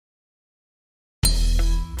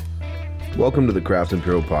Welcome to the Craft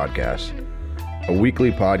Imperial Podcast, a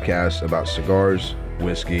weekly podcast about cigars,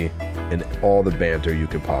 whiskey, and all the banter you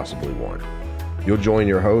could possibly want. You'll join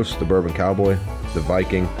your host, the Bourbon Cowboy, the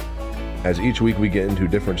Viking, as each week we get into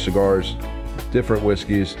different cigars, different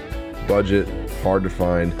whiskeys, budget, hard to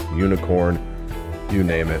find, unicorn, you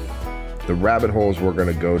name it. The rabbit holes we're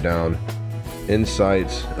going to go down,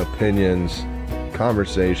 insights, opinions,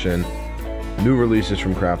 conversation, new releases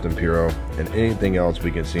from Craft Imperial, and anything else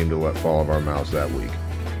we can seem to let fall of our mouths that week.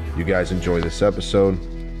 You guys enjoy this episode.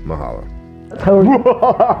 Mahalo.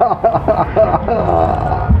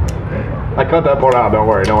 I cut that part out, don't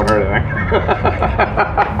worry, no one heard anything.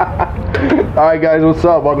 Alright guys, what's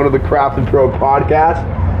up? Welcome to the Craft Imperial Podcast.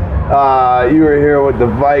 You are here with the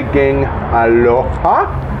Viking, aloha.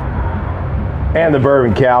 And the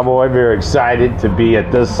Bourbon Cowboy, very excited to be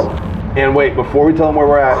at this And wait, before we tell them where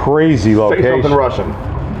we're at, crazy say location. something Russian.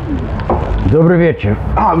 Dobry wieczór.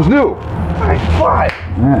 Ah, it was new. Nice fly.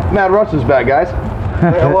 Yeah. Mad Russian's back, guys.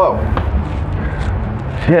 Say hello.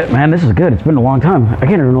 Shit, man, this is good. It's been a long time. I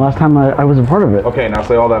can't remember the last time I was a part of it. Okay, now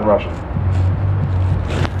say all that in Russian.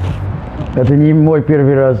 Это не мой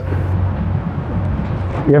первый раз.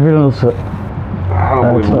 Я вернулся. I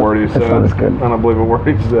don't believe a word he said. That's not as good. I don't believe a word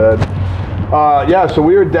he said. Yeah, so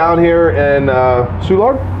we are down here in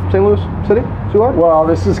Soulard, St. Louis City, Soulard. Well,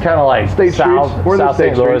 this is kind of like State South, Streets. We're in the South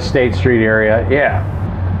State St. Louis Streets. State Street area. Yeah.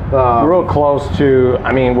 Real close to,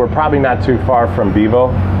 I mean, we're probably not too far from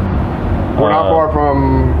Bevo. We're not far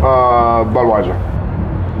from Budweiser,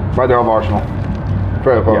 right there off Arsenal.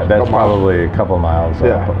 Very close. Yeah, that's couple miles. probably a couple miles.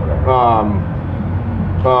 Yeah.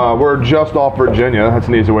 We're just off Virginia. That's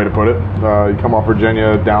an easy way to put it. You come off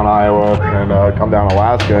Virginia, down Iowa, and come down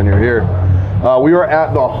Alaska, and you're here. We are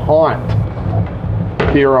at the Haunt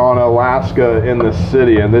here on Alaska in the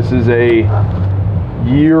city, and this is a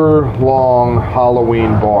year-long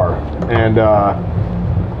Halloween bar. And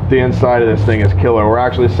the inside of this thing is killer. We're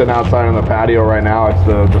actually sitting outside on the patio right now. It's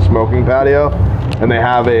the smoking patio, and they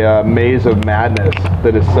have a Maze of Madness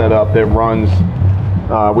that is set up that runs.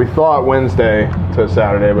 We thought Wednesday to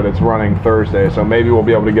Saturday, but it's running Thursday, so maybe we'll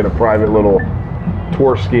be able to get a private little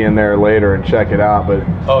tour ski in there later and check it out. But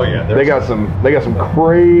Oh yeah, they got some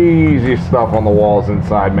crazy stuff on the walls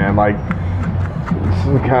inside, man. Like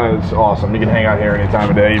it's awesome. You can hang out here any time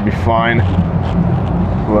of day, you'd be fine.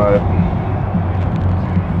 But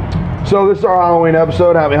so this is our Halloween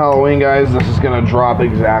episode. Happy Halloween, guys. This is gonna drop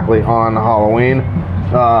exactly on Halloween.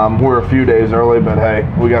 We're a few days early, but hey,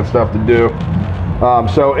 we got stuff to do.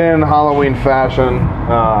 So in Halloween fashion,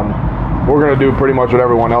 we're going to do pretty much what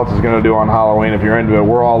everyone else is going to do on Halloween if you're into it.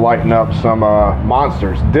 We're all lighting up some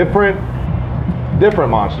monsters, different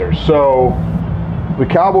monsters. So the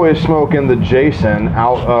Cowboy is smoking the Jason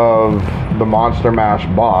out of the Monster Mash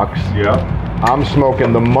box. Yeah. I'm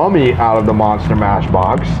smoking the Mummy out of the Monster Mash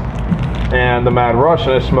box. And the Mad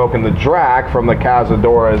Russian is smoking the Drac from the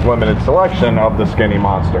Cazadores limited selection of the Skinny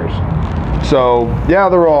Monsters. So, yeah,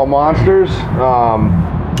 they're all monsters.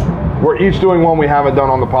 We're each doing one we haven't done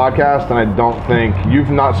on the podcast, and I don't think you've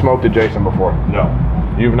not smoked a Jason before. No.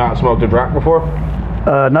 You've not smoked a Drac before?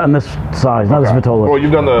 Not in this size, not this Vitola. Well,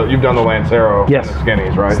 you've done the Lancero Yes. and the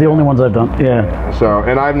Skinnies, right? It's the only ones I've done. Yeah. So,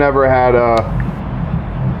 and I've never had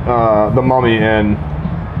the Mummy in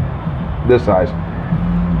this size,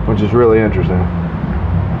 which is really interesting.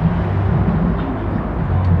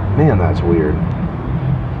 Man, that's weird.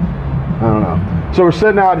 I don't know. So we're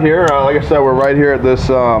sitting out here. Like I said, we're right here at this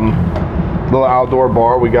little outdoor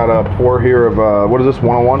bar. We got a pour here of, what is this,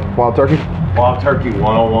 101 Wild Turkey? Wild Turkey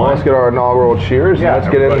 101. Let's get our inaugural cheers. Yeah, and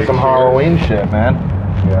let's get into everybody some cheers. Halloween shit, man.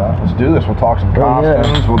 Yeah. Let's do this. We'll talk some Oh, yeah.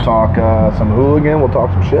 costumes. We'll talk some hooligan. We'll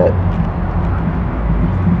talk some shit.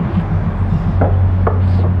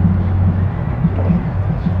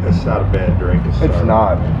 It's not a bad drink. It's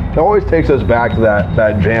not. It always takes us back to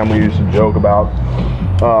that jam we used to joke about.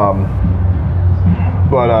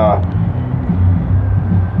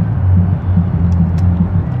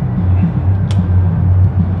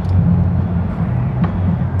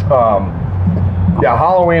 Yeah,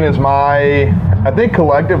 Halloween is I think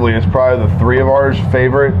collectively it's probably the three of ours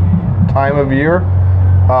favorite time of year.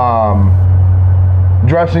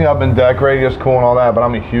 Dressing up and decorating is cool and all that, but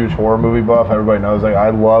I'm a huge horror movie buff. Everybody knows, like, I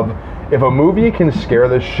love, if a movie can scare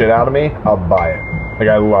the shit out of me, I'll buy it. Like,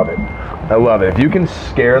 I love it. I love it. If you can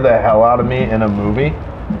scare the hell out of me in a movie,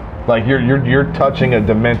 like, you're touching a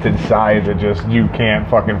demented side that just you can't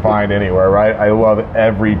fucking find anywhere, right? I love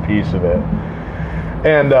every piece of it.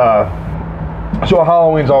 And so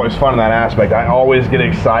Halloween's always fun in that aspect. I always get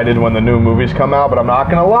excited when the new movies come out, but I'm not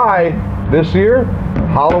gonna lie, this year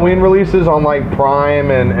Halloween releases on like Prime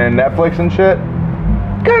and Netflix and shit,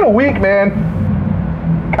 kind of weak, man.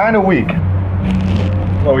 Kind of weak.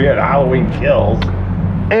 Oh, we had Halloween Kills.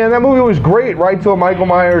 And that movie was great, right till Michael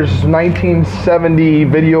Myers' 1970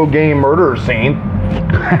 video game murder scene.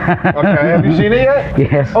 Okay, have you seen it yet?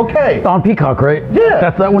 Yes. Okay. On Peacock, right? Yeah.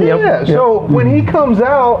 That's that one. Yeah. Yep. So when he comes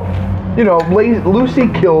out, you know, Lucy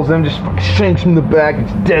kills him, just shanks him in the back.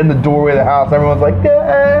 He's dead in the doorway of the house. Everyone's like,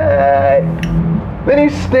 "Yay!" Then he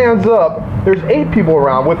stands up. There's 8 people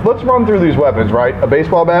around with. Let's run through these weapons, right? A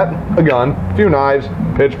baseball bat, a gun, a few knives,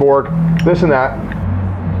 pitchfork, this and that.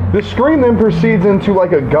 The screen then proceeds into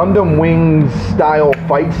like a Gundam Wings style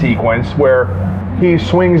fight sequence where he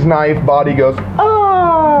swings knife, body goes,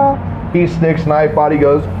 ah! He sticks knife, body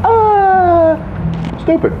goes, ah!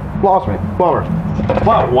 Stupid. Lost me. Bummer.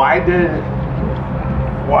 But why didn't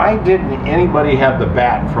anybody have the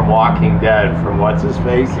bat from Walking Dead from what's his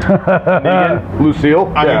face?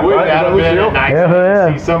 Lucille? I mean, wouldn't that have been a nice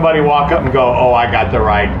thing to see somebody walk up and go, oh, I got the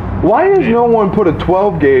right. Why has no one put a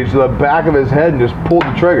 12 gauge to the back of his head and just pulled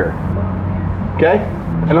the trigger? Okay?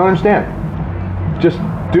 I don't understand. Just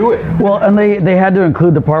do it. Well, and they had to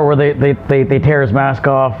include the part where they tear his mask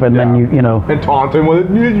off and then you know. And taunt him with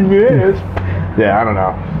it. Yeah, I don't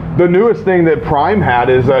know. The newest thing that Prime had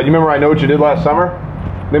is, you remember I Know What You Did Last Summer?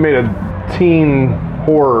 They made a teen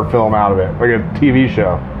horror film out of it, like a TV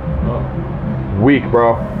show. Weak,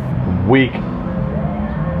 bro. Weak.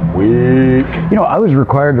 You know, I was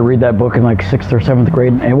required to read that book in like 6th or 7th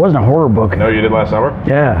grade, and it wasn't a horror book. Know What You Did Last Summer?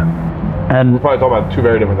 Yeah. And We're probably talking about 2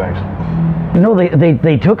 very different things. no,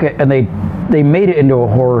 they took it and they made it into a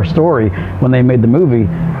horror story when they made the movie.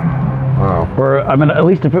 Wow. Or I mean, at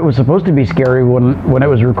least if it was supposed to be scary when it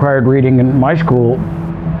was required reading in my school,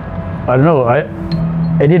 I don't know.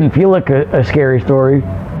 It didn't feel like a scary story.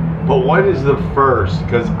 But what is the first?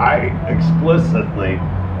 Because I explicitly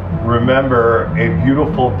remember a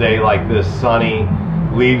beautiful day like this, sunny,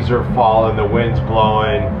 leaves are falling, the wind's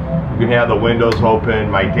blowing, you can have the windows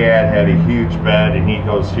open. My dad had a huge bed and he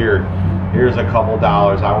goes, here's a couple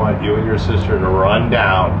dollars. I want you and your sister to run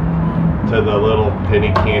down to the little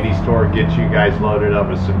penny candy store, get you guys loaded up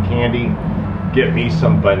with some candy, get me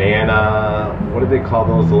some banana, what do they call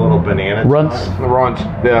those, the little banana Runts. jars? The runs,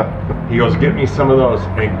 yeah. He goes, get me some of those,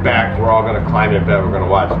 and back, we're all gonna climb in bed, we're gonna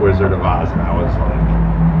watch Wizard of Oz. And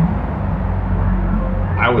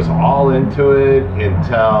I was all into it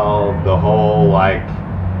until the whole, like,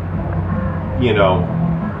 you know,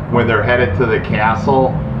 when they're headed to the castle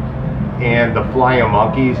and the flying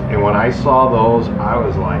monkeys, and when I saw those, I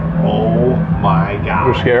was like, oh my God.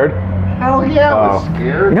 You're scared? Hell yeah, I was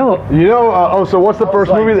scared. You know, So what's the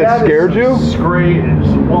first movie that scared you? Great.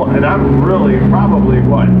 Well, and I'm really probably,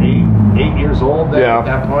 what, 8 years old at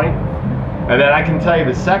that point? And then I can tell you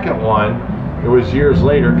the second one, it was years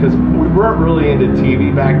later, because we weren't really into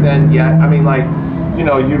TV back then yet. I mean, like, you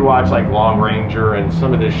know, you'd watch like Long Ranger and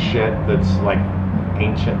some of this shit that's like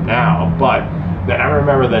ancient now. But then I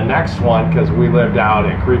remember the next one, because we lived out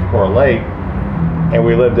at Creve Coeur Lake, and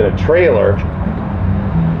we lived in a trailer,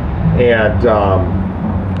 and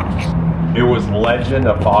it was Legend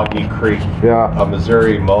of Foggy Creek, a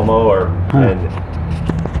Missouri Momo, and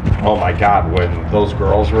oh my God, when those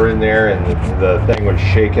girls were in there and the thing was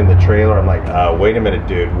shaking the trailer, I'm like, wait a minute,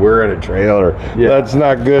 dude, we're in a trailer. Yeah. That's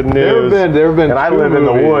not good news. There have been and I live in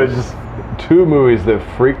the woods. 2 movies that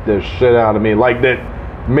freaked the shit out of me, like that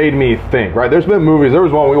made me think, right? There's been movies, there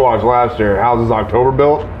was one we watched last year, Houses October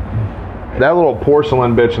Built. That little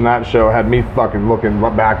porcelain bitch in that show had me fucking looking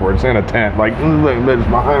backwards in a tent, like, it's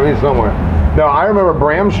behind me somewhere. No, I remember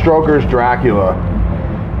Bram Stoker's Dracula.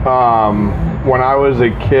 When I was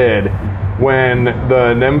a kid, when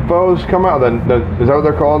the nymphos come out, is that what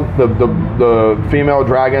they're called? The female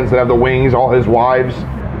dragons that have the wings, all his wives,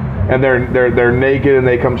 and they're naked and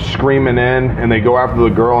they come screaming in and they go after the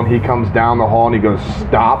girl and he comes down the hall and he goes,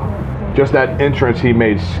 stop. Just that entrance he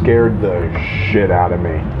made scared the shit out of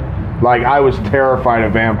me. Like, I was terrified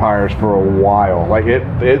of vampires for a while. Like, it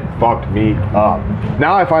fucked me up.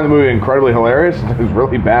 Now I find the movie incredibly hilarious. It's a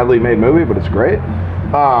really badly made movie, but it's great.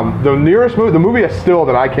 The nearest movie, the movie still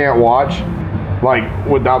that I can't watch, like,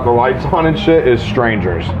 without the lights on and shit, is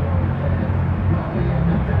Strangers.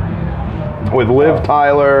 With Liv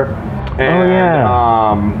Tyler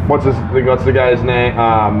and, what's the guy's name?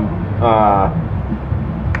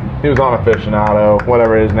 He was on Aficionado,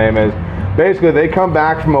 whatever his name is. Basically, they come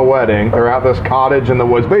back from a wedding. They're at this cottage in the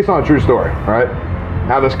woods, based on a true story, right?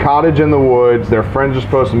 Have this cottage in the woods. Their friends are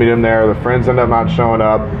supposed to meet them there. The friends end up not showing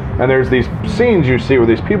up. And there's these scenes you see where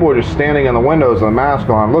these people are just standing in the windows with a mask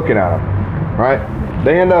on looking at them, right?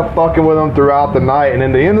 They end up fucking with them throughout the night. And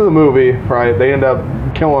in the end of the movie, right, they end up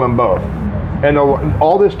killing them both. And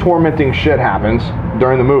all this tormenting shit happens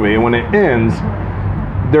during the movie, and when it ends,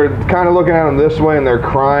 they're kind of looking at him this way, and they're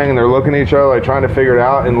crying, and they're looking at each other, like trying to figure it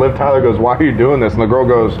out. And Liv Tyler goes, "Why are you doing this?" And the girl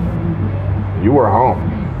goes, "You were home,"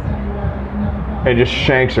 and just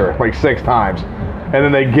shanks her like 6 times. And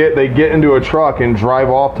then they get into a truck and drive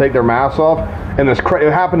off, take their masks off, and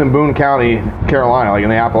it happened in Boone County, Carolina, like in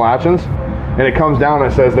the Appalachians. And it comes down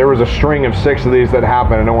and it says there was a string of 6 of these that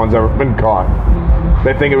happened, and no one's ever been caught.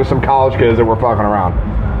 They think it was some college kids that were fucking around.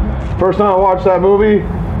 First time I watched that movie,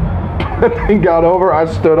 that thing got over, I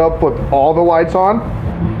stood up, put all the lights on,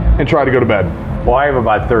 and tried to go to bed. Well, I have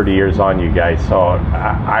about 30 years on you guys, so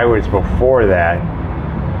I was before that.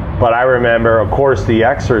 But I remember, of course, The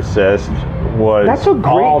Exorcist was That's a great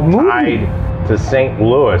all movie. tied to St.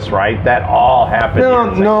 Louis, right? That all happened here in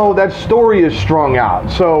St. No, that story is strung out.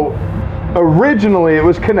 So originally it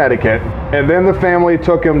was Connecticut, and then the family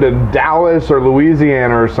took him to Dallas or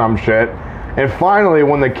Louisiana or some shit. And finally,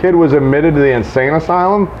 when the kid was admitted to the insane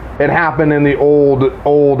asylum, it happened in the old,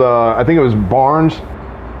 I think it was Barnes,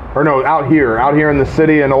 or no, out here in the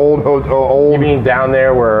city, an old. You mean down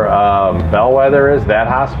there where Bellwether is, that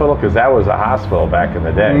hospital? Because that was a hospital back in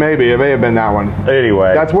the day. Maybe it may have been that one.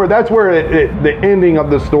 Anyway, That's where the ending of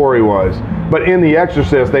the story was. But in The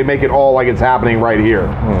Exorcist, they make it all like it's happening right here.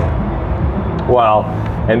 well,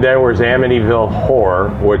 and there was Amityville Horror,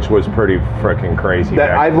 which was pretty freaking crazy.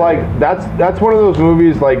 That I like. That's one of those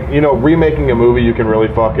movies, like, you know, remaking a movie, you can really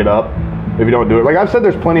fuck it up if you don't do it. Like I've said,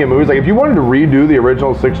 there's plenty of movies. Like if you wanted to redo the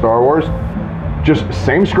original 6 Star Wars, just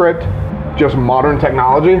same script, just modern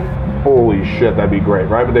technology, holy shit, that'd be great,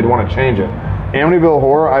 right? But they'd want to change it. Amityville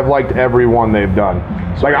Horror, I've liked every one they''ve done.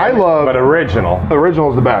 Like I love, but original.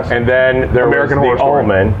 Original's the best. And then there American was Horror The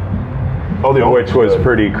Story. Omen, Oh, the which was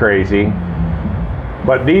pretty crazy.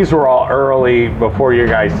 But these were all early, before your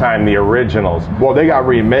guys' time, the originals. Well, they got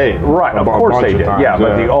remade. Right, of a course bunch they of did. times, Yeah,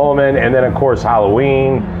 but The Omen, and then of course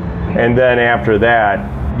Halloween, and then after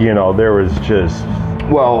that, you know, there was just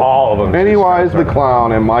all of them. Pennywise the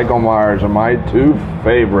Clown and Michael Myers are my 2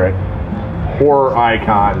 favorite horror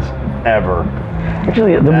icons ever.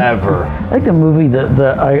 Actually, I think the movie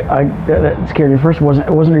that scared me first wasn't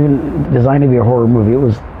even designed to be a horror movie. It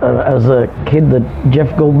was as a kid, the Jeff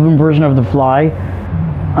Goldblum version of The Fly.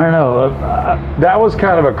 I don't know. That was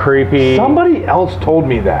kind of a creepy. Somebody else told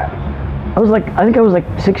me that. I think I was like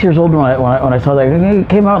 6 years old when I saw that. It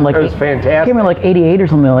came out in like It was fantastic. It came out in like '88 or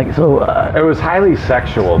something like so. It was highly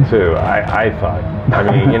sexual too. I thought. I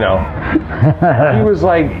mean, you know, he was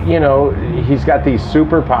like, you know, he's got these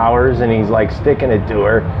superpowers, and he's like sticking it to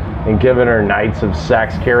her and giving her nights of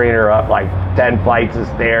sex, carrying her up like 10 flights of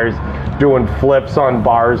stairs, doing flips on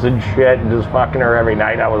bars and shit, and just fucking her every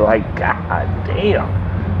night. I was like, God damn.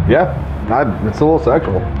 Yeah, it's a little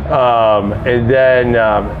sexual. And then,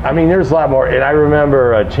 I mean, there's a lot more. And I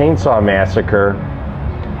remember Chainsaw Massacre.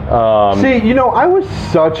 See, you know, I was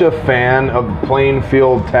such a fan of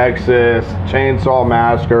Plainfield, Texas, Chainsaw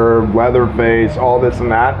Massacre, Leatherface, all this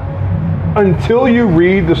and that, until you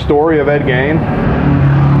read the story of Ed Gein,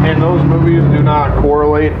 and those movies do not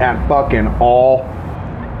correlate at fucking all.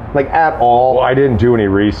 Like, at all. Well, I didn't do any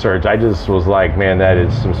research. I just was like, man, that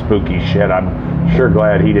is some spooky shit. I'm sure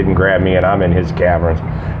glad he didn't grab me and I'm in his caverns.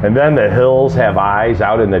 And then The Hills Have Eyes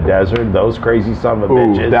out in the desert. Those crazy son of a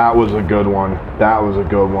bitches. That was a good one. That was a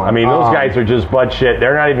good one. I mean, those guys are just butt shit.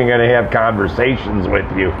 They're not even going to have conversations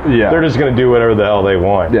with you. Yeah. They're just going to do whatever the hell they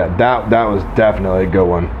want. Yeah, that was definitely a good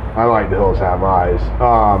one. I like The Hills Have Eyes.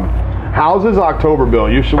 Houses October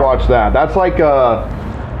Bill. You should watch that. That's like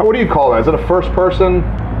what do you call that? Is it a first person?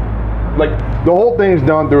 Like, the whole thing's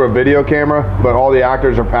done through a video camera, but all the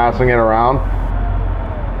actors are passing it around.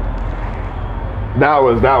 That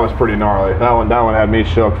was pretty gnarly. That one had me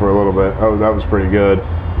shook for a little bit. That was pretty good.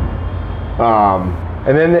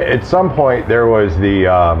 And then at some point there was the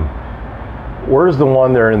where's the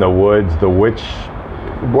one there in the woods? The witch.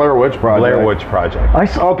 Blair Witch Project. Blair Witch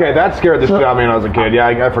Project. Okay, that scared the shit out of me when I was a kid. Yeah,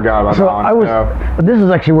 I forgot about that one. But this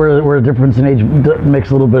is actually where the difference in age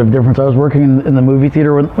makes a little bit of difference. I was working in the movie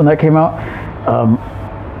theater when that came out.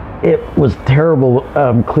 It was terrible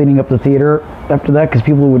cleaning up the theater after that, because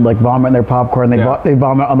people would like vomit in their popcorn. They'd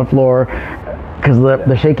vomit on the floor because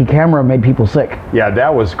the shaky camera made people sick. Yeah,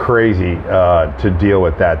 that was crazy to deal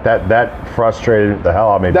with that. That frustrated the hell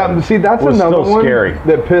out of me. That's was another still one scary.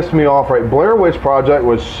 that pissed me off. Right, Blair Witch Project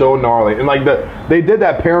was so gnarly, and like they did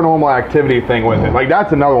that Paranormal Activity thing with it. Like,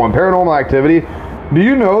 that's another one. Paranormal Activity. Do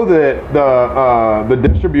you know that the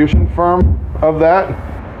distribution firm of that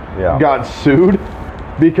got sued?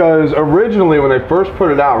 Because originally, when they first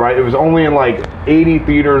put it out, right, it was only in like 80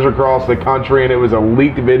 theaters across the country, and it was a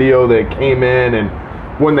leaked video that came in, and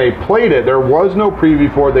when they played it, there was no preview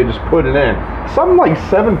for it. They just put it in. Something like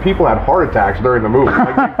 7 people had heart attacks during the movie.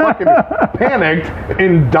 Like they fucking panicked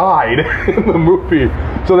and died in the movie.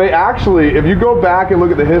 So they actually, if you go back and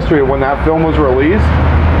look at the history of when that film was released,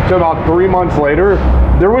 to about 3 months later,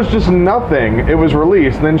 there was just nothing. It was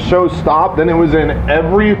released, then shows stopped, then it was in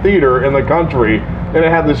every theater in the country, and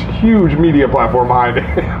it had this huge media platform behind it.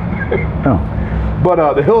 Oh.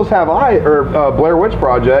 But The Hills Have Eyes, or Blair Witch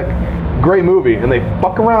Project, great movie, and they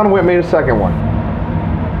fuck around and went and made a second one.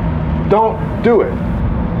 Don't do it.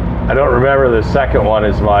 I don't remember the second one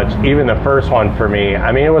as much. Even the first one for me.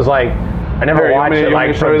 I mean, it was like I never Here, watched it you want me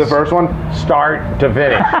like to show you the first one? start to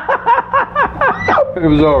finish. It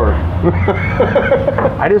was over.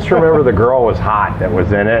 I just remember the girl was hot that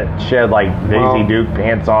was in it. She had like Daisy Duke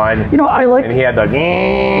pants on. You know, I like. And he had the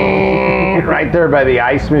right there by the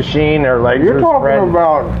ice machine. Or like You're talking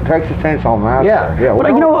about Texas Chainsaw Massacre. Yeah.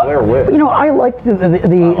 But you know, I like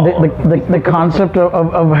the concept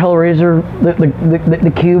of Hellraiser,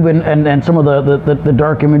 the cube, and some of the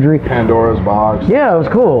dark imagery. Pandora's Box. Yeah, it was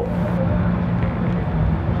cool.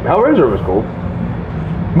 Hellraiser was cool.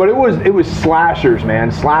 But it was slashers, man.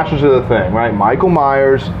 Slashers are the thing, right? Michael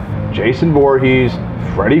Myers, Jason Voorhees,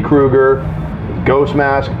 Freddy Krueger, Ghost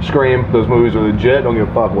Mask, Scream. Those movies are legit. Don't give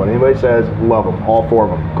a fuck what anybody says. Love them. All 4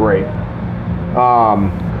 of them. Great.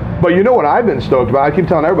 But you know what I've been stoked about? I keep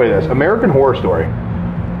telling everybody this. American Horror Story.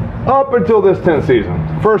 Up until this 10th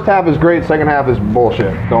season. First half is great. Second half is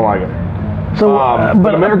bullshit. Don't like it. So,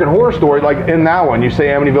 but American Horror Story, like in that one, you say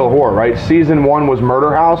Amityville Horror, right? Season 1 was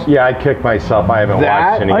Murder House. Yeah, I kicked myself. I haven't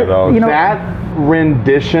watched any of those. You know, that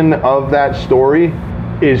rendition of that story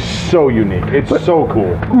is so unique. It's so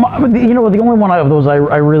cool. You know, the only one of those I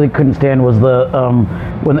really couldn't stand was the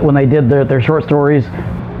when they did their short stories.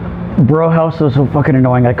 Bro House was so fucking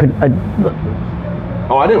annoying. I couldn't.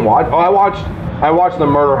 Oh, I didn't watch. Oh, I watched the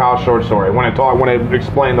Murder House short story when it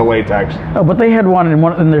explained the latex. Oh, but they had one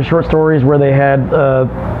in their short stories where they had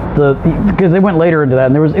because they went later into that,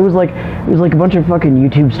 and it was like a bunch of fucking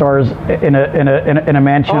YouTube stars in a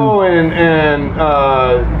mansion. Oh, and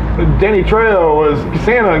Danny Trejo was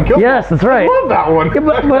Santa and killed. Yes, that's right. I love that one. Yeah,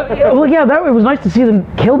 but well, yeah, it was nice to see them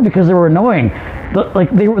killed because they were annoying. Like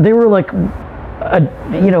they were like.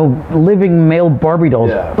 Living male Barbie dolls.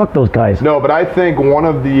 Yeah. Fuck those guys. No, but I think one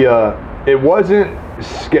of the it wasn't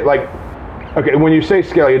like, okay, when you say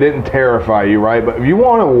scary, it didn't terrify you, right? But if you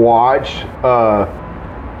want to watch a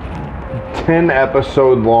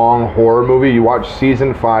 10-episode long horror movie, you watch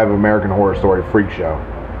season 5 of American Horror Story Freak Show.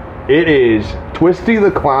 It is Twisty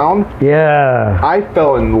the Clown. Yeah. I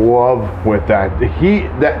fell in love with that.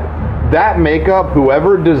 That makeup,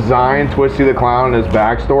 whoever designed Twisty the Clown and his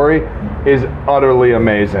backstory, is utterly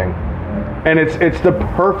amazing. And it's the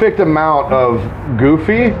perfect amount of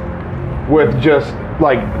goofy with just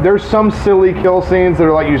like, there's some silly kill scenes that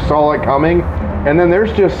are like you saw it coming, and then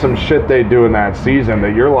there's just some shit they do in that season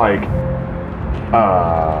that you're like,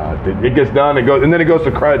 it gets done, and then it goes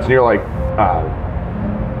to credits, and you're like,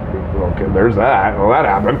 okay, there's that. Well, that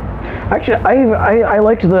happened. Actually, I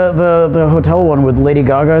liked the hotel one with Lady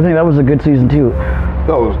Gaga. I think that was a good season too.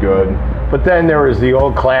 That was good. But then there was the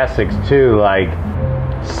old classics too, like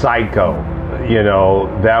Psycho. You know,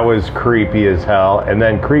 that was creepy as hell. And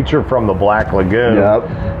then Creature from the Black Lagoon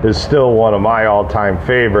is still one of my all-time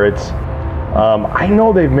favorites. I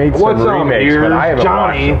know they've made some remakes, but I haven't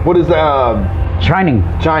watched them. What is that? Shining.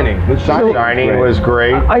 Shining Was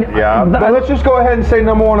great. But let's just go ahead and say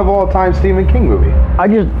 #1 of all time Stephen King movie.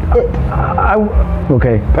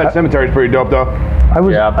 Okay. Pet Cemetery is pretty dope though. That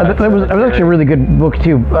was actually a really good book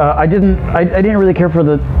too. I didn't really care for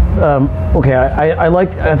the.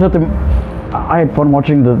 I had fun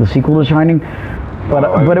watching the sequel to Shining, but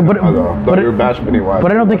I don't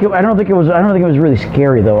think it was really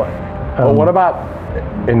scary though. Well, what about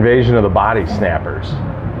Invasion of the Body Snappers?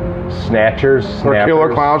 Snatchers? Or Killer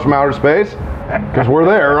Clowns from Outer Space? Because we're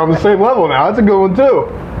there on the same level now. That's a good one too.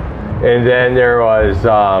 And then there was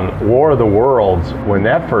War of the Worlds when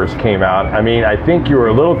that first came out. I mean, I think you were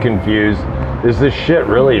a little confused. Is this shit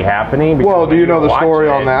really happening? Because well, do you know the story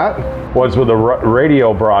on that? Was with a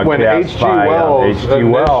radio broadcast when H.G. Wells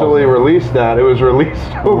initially released that. It was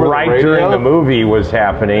released over right the radio. During the movie was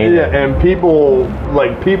happening. Yeah, and there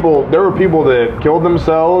were people that killed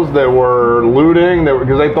themselves, that were looting,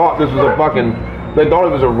 because they thought this was they thought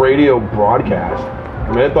it was a radio broadcast. I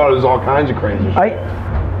mean, they thought it was all kinds of crazy shit.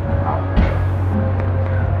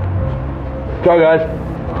 Ciao, guys.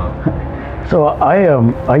 So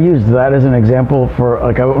I used that as an example for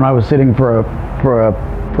when I was sitting for a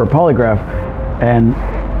polygraph, and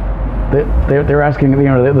they're asking,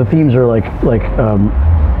 the themes are like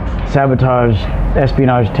sabotage,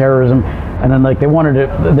 espionage, terrorism, and then like they wanted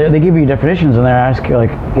to, they give you definitions and they ask you,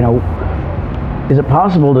 like, you know, is it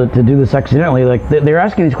possible to do this accidentally? Like they're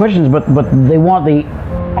asking these questions, but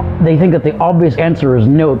they think that the obvious answer is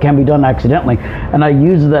no, it can be done accidentally. And I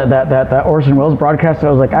used that Orson Welles broadcast. I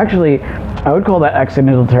was like, actually, I would call that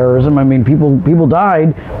accidental terrorism. I mean, people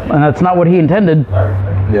died, and that's not what he intended.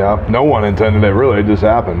 Yeah, no one intended it, really. It just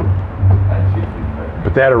happened.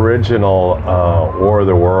 But that original War of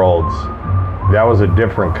the Worlds, that was a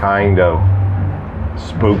different kind of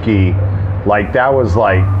spooky. Like, that was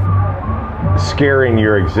like scaring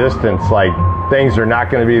your existence. Like, things are not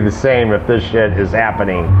going to be the same if this shit is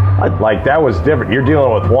happening. Like, that was different. You're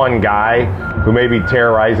dealing with one guy who may be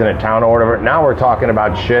terrorizing a town or whatever. Now we're talking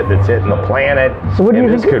about shit that's hitting the planet. So what do you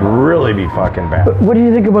this think? Could really be fucking bad. What do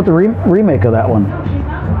you think about the remake of that one?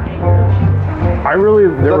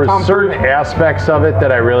 There were certain aspects of it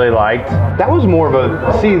that I really liked. That was more of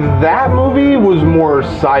a, see, that movie was more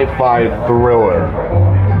sci-fi thriller.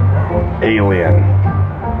 Alien.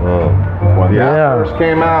 When that first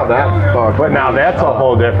came out, that fucked. But now that's a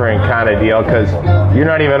whole different kind of deal, because you're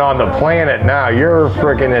not even on the planet now. You're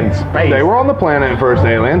freaking in space. They were on the planet in first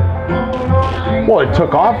Alien. Well, it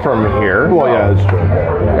took off from here. Well, yeah, that's true.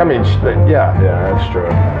 I mean, yeah. Yeah, that's true.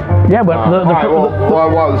 Yeah, but All right,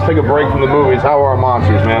 well, let's take a break from the movies. How are our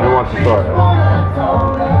monsters, man? Who wants to start?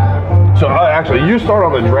 So, actually, you start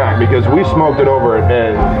on the draft, because we smoked it over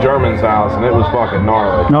at German's house, and it was fucking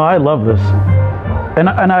gnarly. No, I love this. And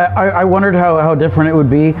I wondered how different it would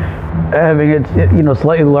be having it, you know,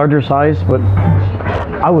 slightly larger size, but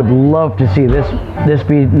I would love to see this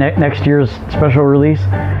be next year's special release.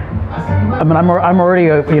 I mean, I'm already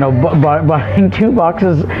you know, buying 2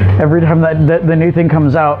 boxes every time that the new thing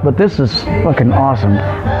comes out, but this is fucking awesome.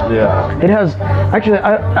 Yeah. It has, actually,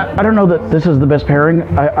 I don't know that this is the best pairing.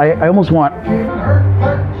 I almost want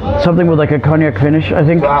something with like a cognac finish, I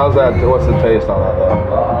think. So how's that? What's the taste on that, though?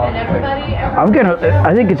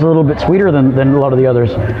 I think it's a little bit sweeter than a lot of the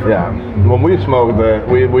others. Yeah. When we smoked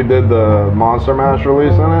we did the Monster Mash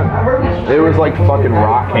release in it. It was like fucking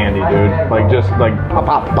rock candy, dude. Like, just like pop,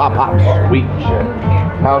 pop, pop, pop, sweet shit.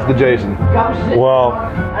 How's the Jason? Well,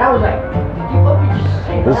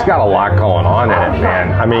 this has got a lot going on in it,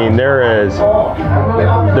 man. I mean, there's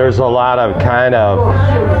a lot of kind of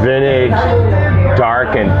vintage,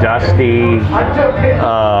 dark and dusty,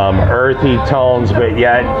 earthy tones, but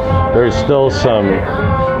yet there's still some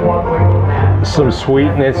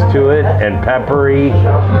sweetness to it and peppery.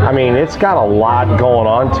 I mean, it's got a lot going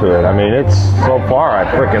on to it. I mean, it's, so far, I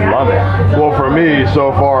freaking love it. Well, for me,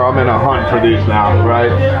 so far, I'm in a hunt for these now,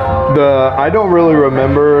 right? I don't really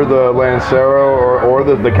remember the Lancero or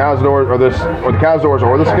the Cazadores or the Cazadores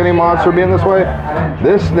or the Skinny Monster being this way.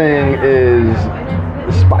 This thing is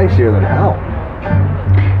spicier than hell.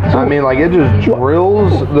 I mean, like, it just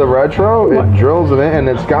drills the retro, it drills it in, and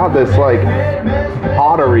it's got this, like,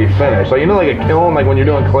 pottery finish. Like, you know, like a kiln, like when you're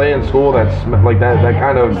doing clay in school, that's like that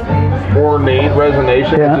kind of ornate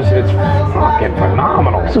resonation. Yeah. It's fucking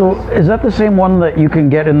phenomenal. So is that the same one that you can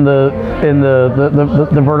get in the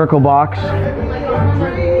vertical box?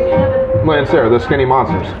 Lancero, the Skinny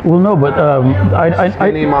Monsters. Well, no, but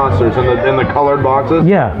Skinny Monsters in the colored boxes.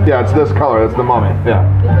 Yeah. Yeah, it's this color. It's the Mummy. Yeah.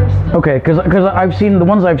 Okay, because I've seen the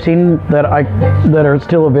ones I've seen that are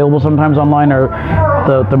still available sometimes online are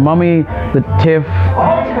the Mummy, the Tiff,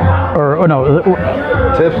 or no.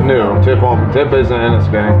 Tiff's new. Tiff isn't in a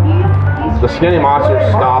Skinny. The Skinny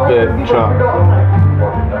Monsters stop it, Chuck.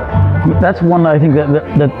 That's one I think that's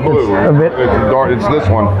a bit. It's dark. It's this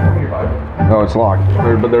one. No, it's locked.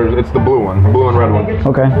 It's the blue one, blue and red one.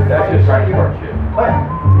 Okay.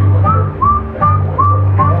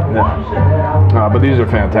 Yeah. But these are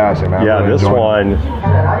fantastic, man. Yeah, really this one,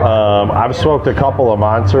 I've smoked a couple of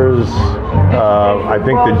monsters. I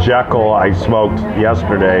think the Jekyll I smoked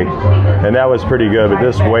yesterday, and that was pretty good, but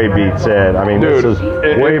this way beats it. I mean, Dude, this is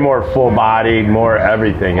way more full-bodied, more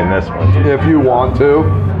everything in this one. If you want to,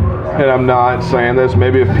 and I'm not saying this,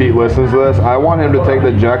 maybe if Pete listens to this, I want him to take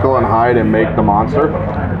the Jekyll and Hyde and make the Monster.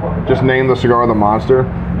 Just name the cigar the Monster.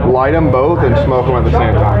 Light them both and smoke them at the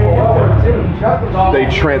same time.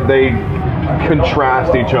 They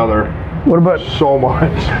contrast each other. What about so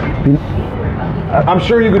much? I'm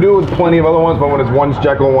sure you could do it with plenty of other ones, but when it's one's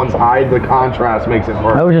Jekyll and one's Hyde, the contrast makes it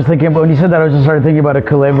work. I was just thinking about, when you said that, I was just started thinking about a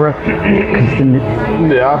Culebra.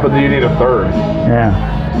 Yeah, but you need a third. Yeah.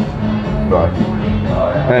 But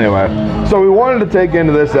anyway, so we wanted to take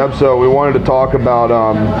into this episode, we wanted to talk about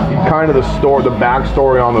kind of the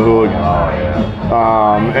backstory on the Hooligan.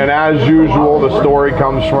 And as usual, the story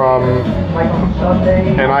comes from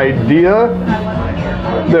an idea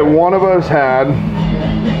that one of us had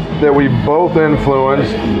that we both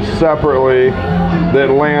influenced separately that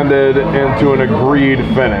landed into an agreed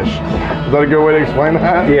finish. Is that a good way to explain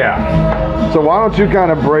that? Yeah. So why don't you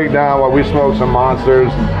kind of break down while we smoke some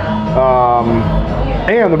monsters?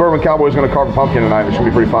 And the Bourbon Cowboy's going to carve a pumpkin tonight. It's going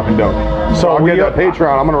to be pretty fucking dope. So I'll get that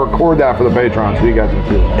Patreon. I'm going to record that for the Patreon so you guys can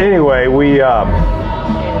see it. Anyway, we,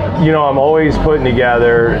 you know, I'm always putting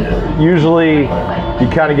together, usually you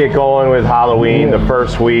kind of get going with Halloween the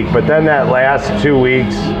first week, but then that last 2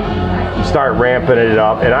 weeks, you start ramping it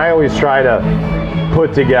up. And I always try to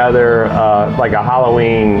put together like a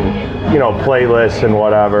Halloween, you know, playlist and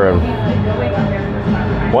whatever. And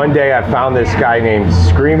one day I found this guy named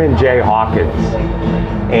Screamin' Jay Hawkins.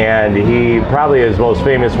 And he probably his most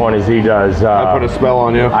famous one is he does I Put a Spell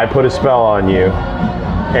on You. I Put a Spell on You.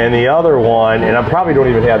 And the other one, and I probably don't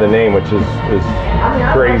even have the name, which is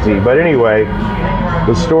crazy. But anyway,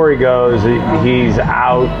 the story goes he's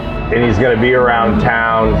out and he's going to be around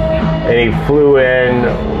town, and he flew in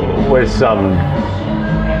with some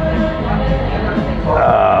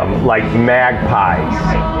like magpies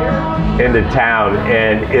into town,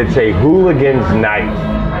 and it's a hooligan's night,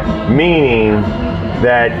 meaning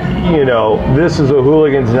that, you know, this is a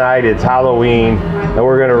hooligan's night, it's Halloween, and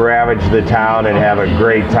we're going to ravage the town and have a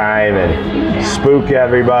great time and spook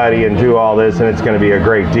everybody and do all this, and it's going to be a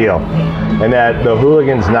great deal. And that the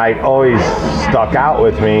hooligan's night always stuck out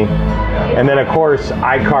with me. And then, of course,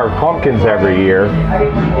 I carve pumpkins every year,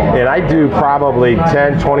 and I do probably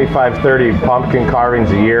 10, 25, 30 pumpkin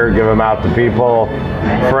carvings a year, give them out to people,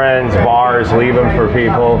 friends, bars, leave them for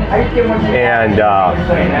people. And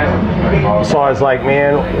so I was like,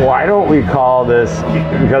 man, why don't we call this,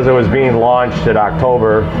 because it was being launched in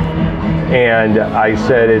October, and I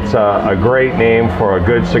said it's a great name for a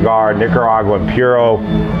good cigar, Nicaraguan Puro,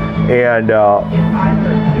 and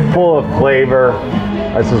full of flavor.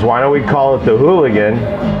 I says, why don't we call it the Hooligan,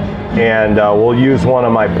 and we'll use one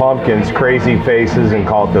of my pumpkins, Crazy Faces, and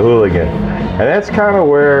call it the Hooligan. And that's kind of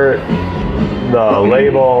where the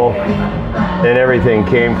label and everything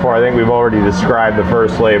came for. I think we've already described the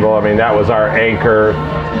first label. I mean, that was our anchor,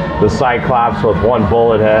 the Cyclops with one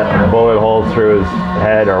bullet hole through his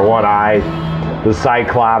head, or one eye. The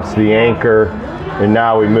Cyclops, the anchor, and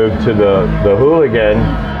now we moved to the Hooligan,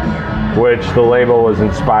 which the label was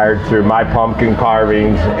inspired through my pumpkin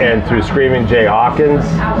carvings and through Screamin' Jay Hawkins.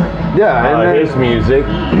 Yeah, and then, his music.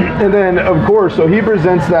 And then, of course, so he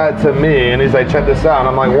presents that to me, and he's like, check this out. And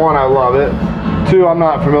I'm like, one, I love it. Two, I'm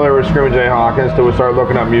not familiar with Screamin' Jay Hawkins, so we start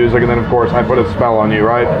looking up music, and then, of course, I Put a Spell on You,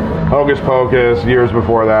 right? Hocus Pocus, years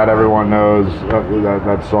before that, everyone knows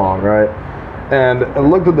that song, right? And I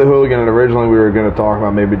looked at the Hooligan, and originally we were going to talk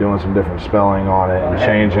about maybe doing some different spelling on it and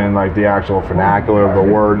changing like the actual vernacular of the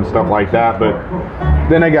word and stuff like that. But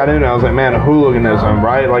then I got into it, I was like, man, hooliganism,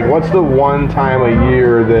 right? Like, what's the one time a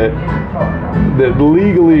year that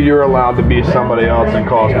legally you're allowed to be somebody else and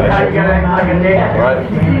cause mischief? Right?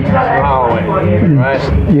 It's Halloween, right?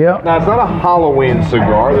 Yeah. Now, it's not a Halloween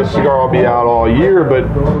cigar. The cigar will be out all year, but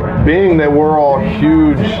being that we're all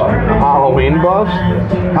huge Halloween buffs,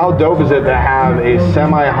 how dope is it to have a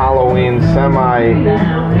semi-Halloween,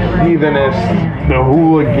 semi-heathenist, the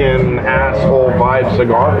hooligan asshole vibe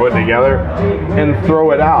cigar put together and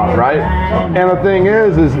throw it out, right? And the thing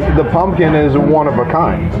is the pumpkin is one of a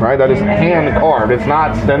kind, right? That is hand carved. It's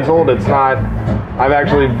not stenciled. It's not. I've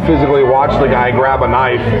actually physically watched the guy grab a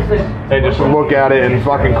knife and just look at it and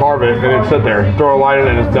fucking carve it, and then sit there, throw a light in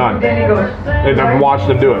it, and it's done. And I've watched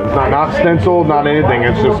him do it. It's not stenciled, not anything.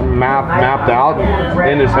 It's just mapped out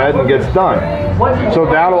in his head and gets done. So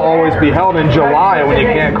that'll always be held in July when you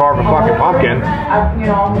can't carve a fucking pumpkin.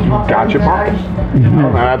 You got your pumpkin.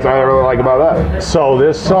 And that's what I really like about that. So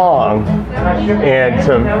this song, and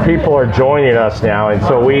some people are joining us now, and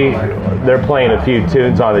so they're playing a few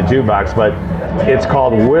tunes on the jukebox, but it's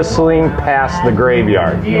called Whistling Past the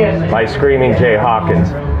Graveyard by Screamin' Jay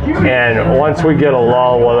Hawkins. And once we get a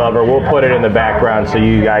lull, whatever, we'll put it in the background so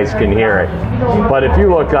you guys can hear it. But if you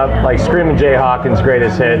look up, like, Screamin' Jay Hawkins'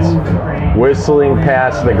 greatest hits, Whistling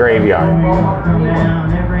Past the Graveyard.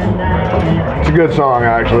 It's a good song,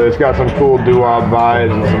 actually. It's got some cool doo-wop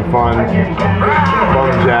vibes and some fun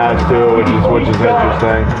jazz to it, which is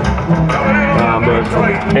interesting. But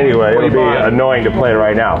anyway, it'll be annoying to play it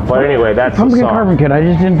right now. But anyway, that's the Pumpkin song. carving kit. I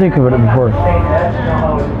just didn't think of it before.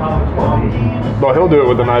 Well, he'll do it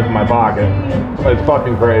with a knife in my pocket. It's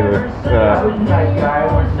fucking crazy. Yeah.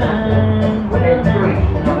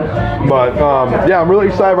 But yeah, I'm really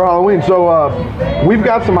excited for Halloween. So we've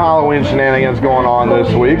got some Halloween shenanigans going on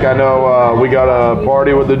this week. I know we got a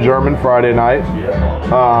party with the German Friday night.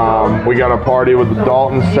 We got a party with the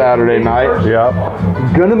Dalton Saturday night. Yep.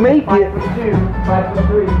 Gonna make it.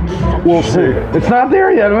 We'll see. It's not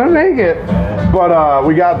there yet. I'm gonna make it. But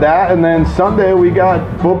we got that, and then Sunday we got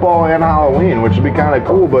football and Halloween, which would be kind of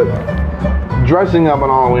cool. But dressing up on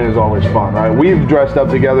Halloween is always fun, right? We've dressed up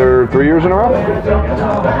together 3 years in a row,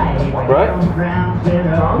 right?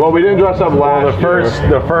 Well, we didn't dress up last year.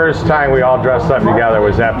 The first time we all dressed up together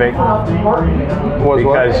was epic. Was what?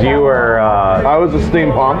 Because you were I was a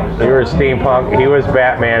steampunk. you were steampunk, he was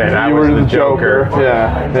Batman, and I You was were the Joker.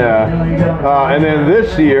 Yeah, yeah. And then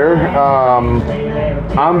this year,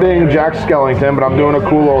 I'm being Jack Skellington, but I'm doing a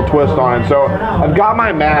cool little twist on it. So I've got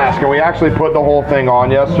my mask, and we actually put the whole thing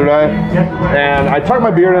on yesterday. And I tucked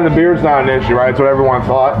my beard in. The beard's not an issue, right? That's what everyone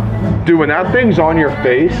thought. Dude, when that thing's on your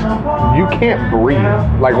face, you can't breathe.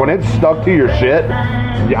 Like when it's stuck to your shit,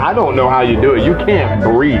 I don't know how you do it. You can't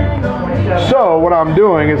breathe. So what I'm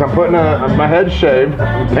doing is I'm putting my head shaved,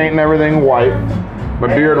 I'm painting everything white, my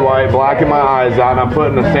beard white, blacking my eyes out, and I'm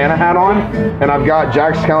putting a Santa hat on, and I've got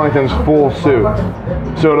Jack Skellington's full suit.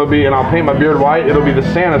 So it'll be, and I'll paint my beard white, it'll be the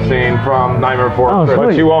Santa scene from Nightmare Before Christmas.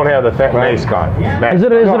 But you won't have the mask on. Is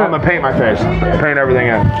it I'm gonna paint my face, paint everything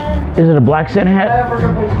in. Is it a black Santa hat?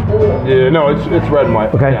 Yeah, no, it's red and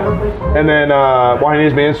white. Okay. Yeah. And then why he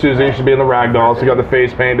needs me and Susie should be in the ragdoll. So you got the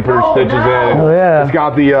face paint to put her stitches in. Oh, yeah. It's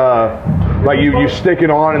got the like you stick it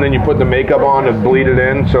on and then you put the makeup on to bleed it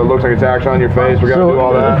in, so it looks like it's actually on your face. We're gonna do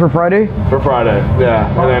all that for Friday. For Friday, yeah,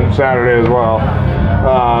 and then Saturday as well.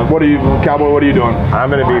 Cowboy? What are you doing? I'm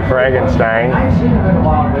going to be Frankenstein,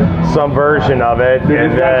 some version of it, Dude,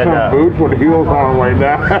 and he's got then some boots with heels on right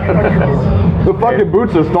now. The fucking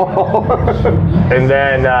boots are tall. and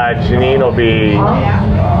then Janine will be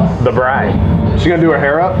the bride. She gonna do her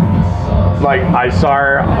hair up? Like I saw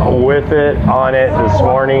her with it on it this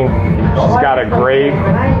morning.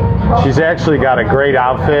 She's actually got a great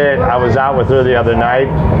outfit. I was out with her the other night,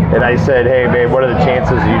 and I said, "Hey, babe, what are the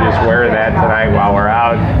chances of you just wearing that tonight while we're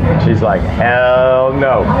out?" She's like, "Hell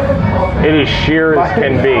no." It is sheer as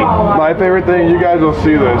can be. my favorite thing, you guys will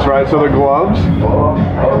see this, right? So the glove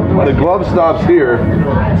stops here,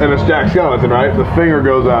 and it's Jack Skellington, right? The finger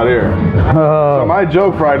goes out here. So my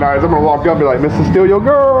joke Friday night is I'm gonna walk up and be like, "Mrs. Steal Your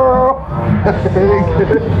Girl."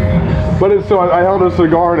 But it's so I held a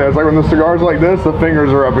cigar in it. It's like when the cigar's like this, the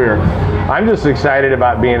fingers are up here. I'm just excited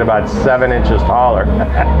about being about 7 inches taller.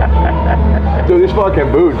 Dude, these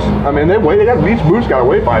fucking boots. I mean, these boots gotta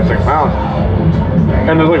weigh 5-6 pounds.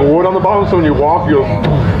 And there's like wood on the bottom, so when you walk, you'll.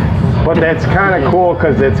 But that's kind of cool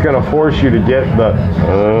because it's going to force you to get the.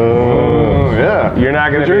 Yeah. You're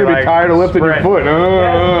not going to You're gonna be tired of lifting your foot.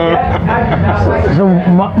 So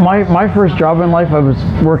my first job in life, I was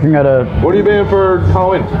working at a. What are you paying for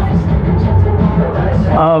Halloween?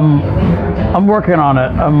 I'm working on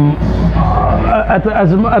it.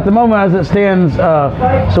 At the moment, as it stands,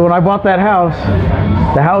 so when I bought that house,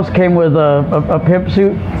 the house came with a pimp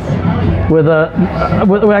suit, with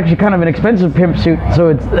actually kind of an expensive pimp suit. So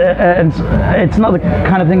it's not the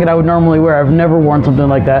kind of thing that I would normally wear. I've never worn something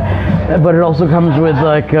like that. But it also comes with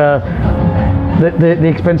like the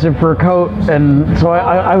expensive fur coat, and so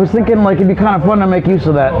I was thinking like it'd be kind of fun to make use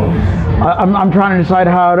of that. I'm trying to decide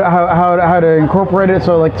how to incorporate it.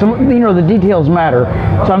 So like the details matter.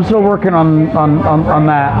 So I'm still working on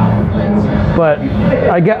that. But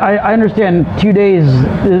I understand 2 days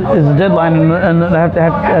is a deadline, and I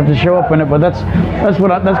have to show up in it. But that's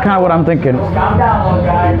kind of what I'm thinking.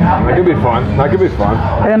 That could be fun. That could be fun.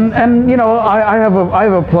 And I have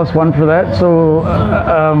a +1 for that. So.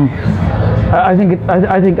 I think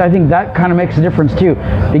that kind of makes a difference too.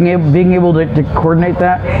 Being able to coordinate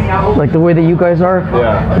that, like the way that you guys are.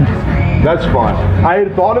 Yeah, that's fun. I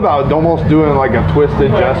had thought about almost doing like a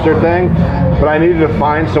twisted jester thing, but I needed to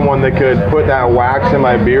find someone that could put that wax in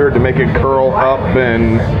my beard to make it curl up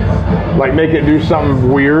and like make it do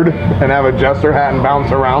something weird and have a jester hat and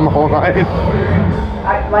bounce around the whole night.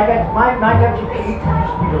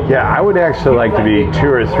 Yeah, I would actually like to be 2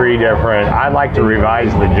 or 3 different. I'd like to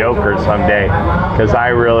revise the Joker someday because I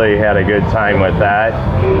really had a good time with that.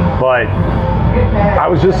 But I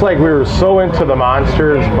was just like, we were so into the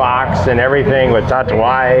Monsters box and everything with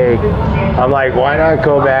Tatuaje. I'm like, why not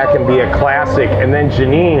go back and be a classic? And then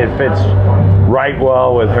Janine, it fits right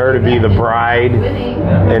well with her to be the bride.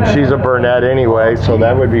 And she's a brunette anyway, so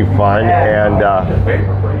that would be fun. And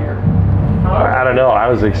I don't know, I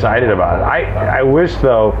was excited about it. I wish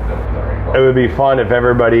though it would be fun if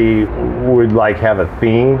everybody would like have a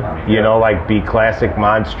theme, like be classic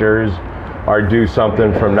monsters or do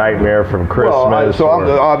something from Nightmare from Christmas.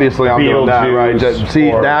 Obviously I'm doing that, right?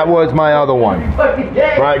 See, that was my other one,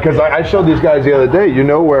 right? Because I showed these guys the other day. You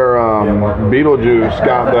know where Beetlejuice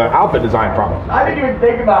got the outfit design from? I didn't even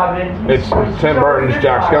think about it. It's Tim Burton's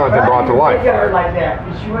Jack Skellington brought to life.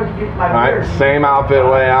 Right, same outfit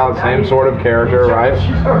layout, same sort of character, right?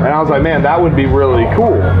 And I was like, man, that would be really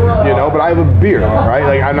cool, you know. But I have a beard, right?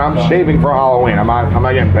 Like I'm shaving for Halloween. I'm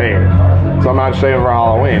not getting paid, so I'm not shaving for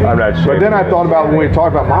Halloween. I'm not shaving. But then I thought about when we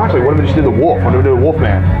talked about Moxley. What if we just did the Wolf? What if we did the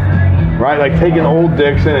Wolfman? Right, like taking old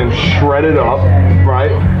Dixon and shred it up,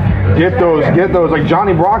 right? Get those, like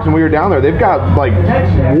Johnny Broxton, we were down there, they've got like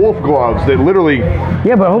wolf gloves that literally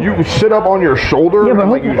you sit up on your shoulder. Yeah,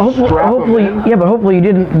 but hopefully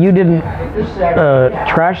you didn't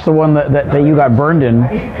trash the one that you got burned in.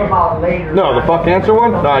 No, the fuck cancer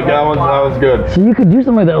one? No, that was good. So you could do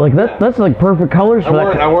something like that. That's like perfect colors for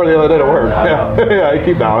that. I wore it the other day to work. Yeah, I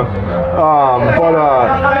keep that one. But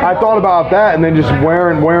I thought about that, and then just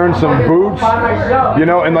wearing some boots, you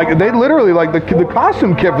know, and like they literally like the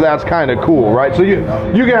costume kit for that's kind of cool, right? So you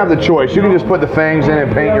can have the choice. You can just put the fangs in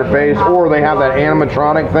and paint your face, or they have that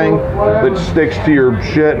animatronic thing that sticks to your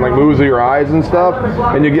shit and like moves to your eyes and stuff,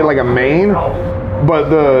 and you get like a mane. But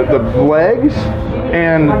the legs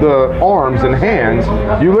and the arms and hands,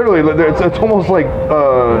 you literally, it's almost like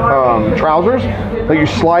trousers. Like you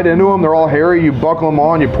slide into them, they're all hairy, you buckle them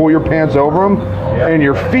on, you pull your pants over them, and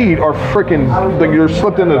your feet are freaking, like you're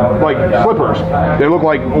slipped into like slippers. They look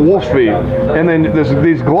like wolf's feet. And then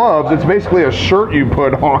these gloves, it's basically a shirt you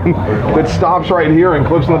put on that stops right here and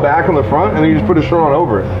clips in the back and the front, and then you just put a shirt on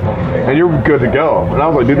over it. And you're good to go. And I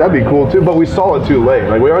was like, dude, that'd be cool too, but we saw it too late.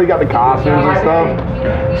 Like we already got the costumes and stuff.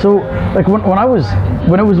 So, like when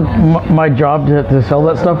it was my job to sell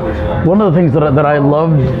that stuff, one of the things that I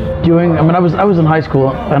loved doing. I mean, I was in high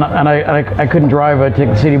school and I couldn't drive. I'd take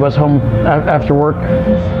the city bus home after work.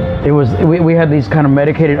 We had these kind of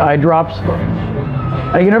medicated eye drops.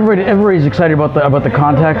 Everybody's excited about the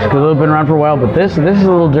contacts because they've been around for a while, but this is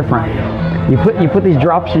a little different. You put these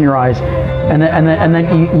drops in your eyes, and then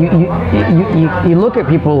you look at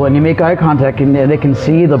people and you make eye contact, and they can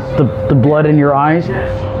see the blood in your eyes,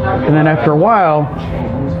 and then after a while,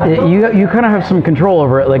 you kind of have some control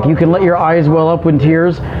over it. Like you can let your eyes well up with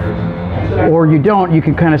tears, or you don't. You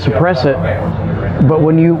can kind of suppress it. But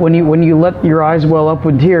when you let your eyes well up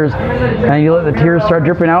with tears, and you let the tears start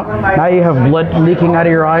dripping out, now you have blood leaking out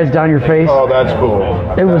of your eyes down your face. Oh, that's cool.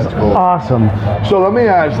 It was awesome. So let me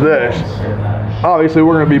ask this. Obviously,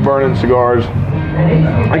 we're going to be burning cigars.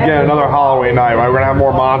 Again, another Halloween night, right? We're going to have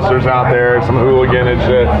more monsters out there, some hooligan and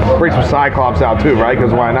shit. Bring some Cyclops out too, right?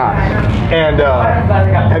 Because why not? And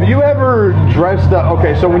have you ever dressed up?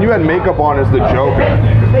 Okay, so when you had makeup on as the Joker,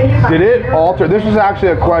 did it alter? This was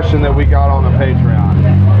actually a question that we got on the Patreon.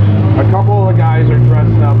 A couple of the guys are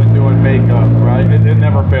dressed up and doing makeup, right? It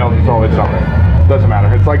never fails. It's always something. Doesn't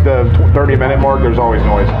matter. It's like the 30-minute mark. There's always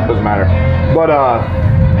noise. Doesn't matter. But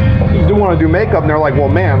you do want to do makeup, and they're like, well,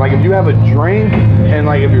 man, like if you have a drink and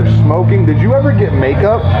like if you're smoking, did you ever get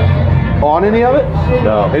makeup on any of it?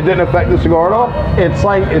 No. It didn't affect the cigar at all? It's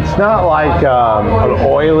not like an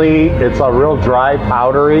oily, it's a real dry,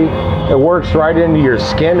 powdery. It works right into your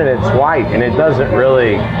skin and it's white and it doesn't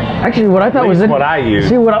really. Actually, what I thought was what I use.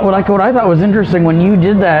 See, what I thought was interesting when you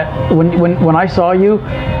did that, when I saw you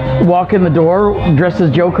walk in the door dressed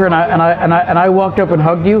as Joker and I walked up and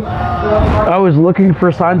hugged you, I was looking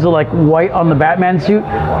for signs of like white on the Batman suit.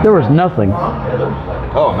 There was nothing.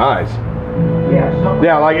 Oh, nice.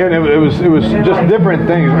 Yeah, like it was just different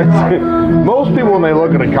things. Most people, when they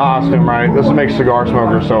look at a costume, right, this makes cigar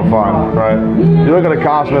smokers so fun, right? You look at a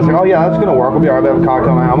costume, it's like, oh yeah, that's gonna work. We'll be alright. Have a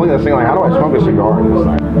cocktail night. I'm looking at this thing like, how do I smoke a cigar in this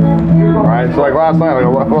thing? Right? So like last night,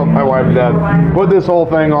 like, my wife and dad put this whole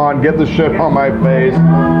thing on, get the shit on my face,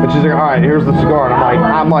 and she's like, all right, here's the cigar, and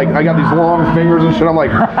I'm like, I got these long fingers and shit. I'm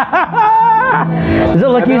like. Is it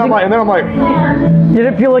like using? And then I'm like, did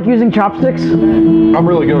it feel like using chopsticks? I'm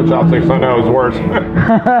really good with chopsticks. I know it's worse. I know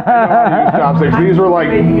how to use chopsticks. These were like,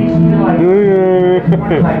 I'm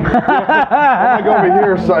like over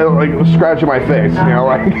here, so, like scratching my face, you know,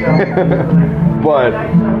 like. But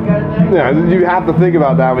yeah, you have to think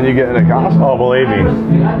about that when you get in a costume. Oh, believe me,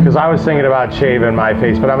 because I was thinking about shaving my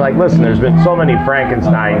face, but I'm like, listen, there's been so many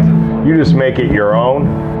Frankensteins. You just make it your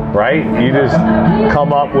own. Right? You just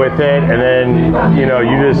come up with it, and then you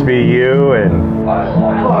just be you, and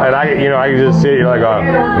I can just sit here like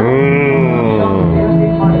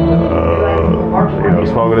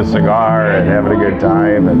smoking a cigar and having a good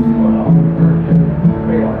time, and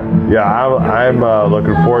Yeah, I'm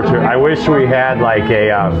looking forward to it. I wish we had like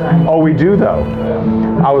a, oh, we do though.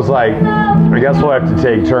 I was like, I guess we'll have to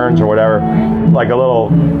take turns or whatever, like a little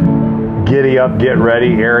giddy up, get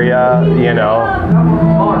ready area, you know,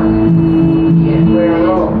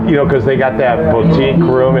 because they got that boutique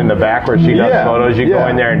room in the back where she does photos. You go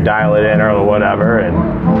in there and dial it in or whatever,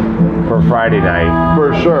 and for Friday night.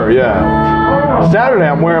 For sure, yeah. Saturday,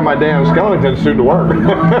 I'm wearing my damn skeleton suit to work. Because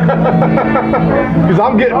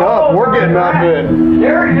I'm getting up. We're getting up at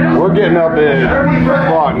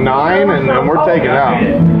 9, and we're taking out.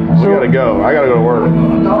 So we gotta go. I gotta go to work.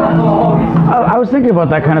 I was thinking about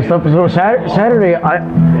that kind of stuff. So Saturday, I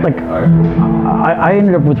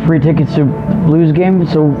ended up with free tickets to Blues game,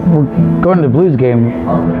 so we're going to the Blues game.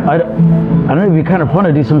 I don't know, it'd be kind of fun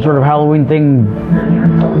to do some sort of Halloween thing.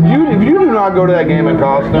 If you do not go to that game in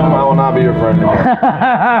costume, I will not be your friend anymore.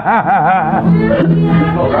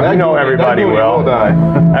 I know everybody will.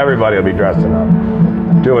 Everybody will be dressing up,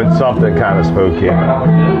 doing something kind of spooky.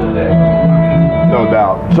 No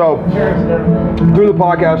doubt. So, through the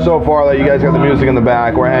podcast so far, that you guys got the music in the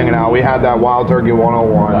back, we're hanging out. We had that Wild Turkey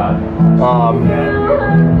 101.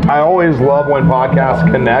 I always love when podcasts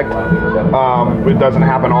connect. It doesn't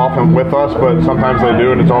happen often with us, but sometimes they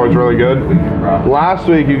do, and it's always really good. Last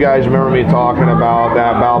week, you guys remember me talking about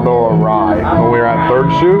that Balboa Rye when we were at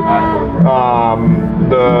Third Shoot.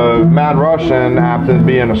 The Mad Russian happened to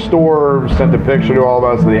be in a store, sent a picture to all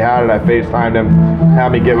of us that he had it. I FaceTimed him,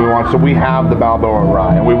 had me get me one. So we have the Balboa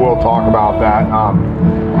Rye, and we will talk about that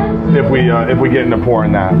if we get into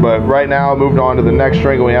pouring that. But right now, moved on to the next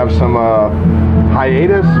drink, and we have some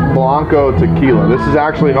Hiatus Blanco Tequila. This is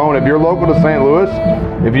actually owned, if you're local to St. Louis,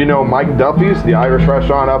 if you know Mike Duffy's, the Irish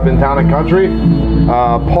restaurant up in Town and Country,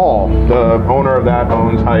 Paul, the owner of that,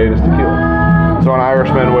 owns Hiatus Tequila. So an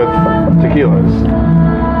Irishman with tequilas.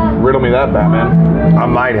 Riddle me that, Batman. I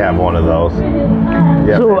might have one of those.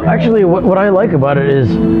 Yeah, So maybe. actually, what I like about it is,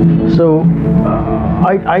 so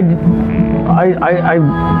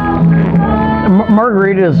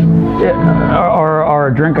margaritas are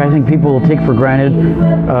a drink I think people take for granted.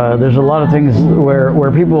 There's a lot of things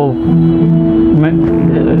where people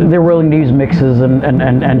they're willing to use mixes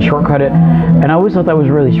and shortcut it, and I always thought that was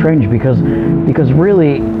really strange because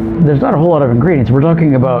really there's not a whole lot of ingredients. We're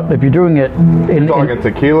talking about if you're doing it in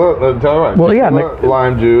tequila. Tell me, well, tequila,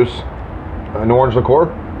 lime juice, an orange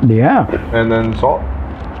liqueur, and then salt.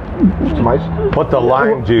 Some ice. But the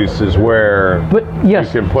lime juice is where But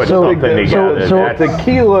yes, you can put so, something together. so That's-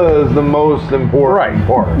 Tequila is the most important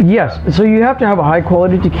part. Yes, so you have to have a high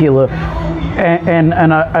quality tequila, and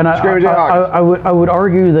I would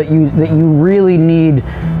argue that you really need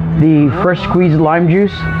the fresh squeezed lime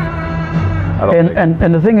juice.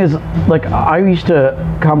 And the thing is, like, I used to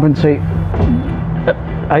compensate.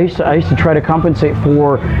 I used to try to compensate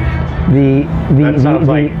for that sounds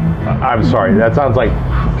like. I'm sorry. That sounds like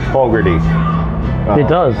Fogarty. It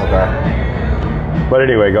does. Okay. But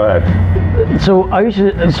anyway, go ahead. So I used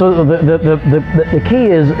to. So the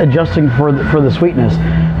key is adjusting for the sweetness.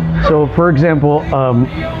 So for example,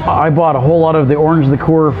 I bought a whole lot of the orange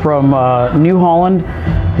liqueur from New Holland,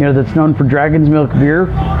 that's known for Dragon's Milk beer.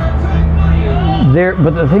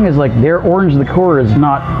 But the thing is, like, their orange liqueur is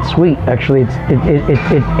not sweet. Actually, it's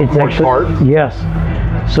More actually tart? Yes.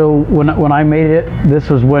 So when I made it, this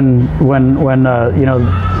was when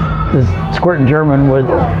this squirting German was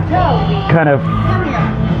kind of.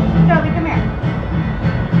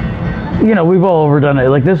 We've all overdone it.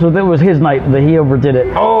 Like that was his night that he overdid it.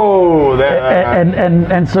 Oh,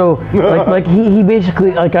 and so like he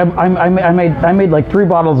basically, like, I made like 3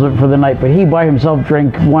 bottles of it for the night, but he by himself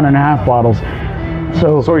drank 1.5 bottles.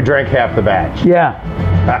 So he drank half the batch. Yeah.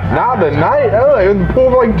 Not the night. Oh, it was in the pool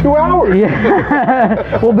for like 2 hours.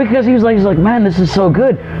 Yeah. Well, because he's like, man, this is so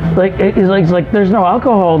good. Like he's like, there's no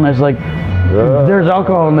alcohol in this. Like, there's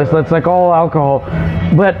alcohol in this. That's like all alcohol.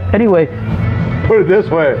 But anyway. Put it this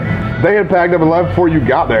way. They had packed up and left before you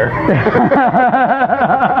got there.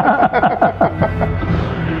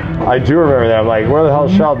 I do remember that. I'm like, where the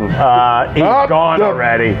hell's Sheldon? He's gone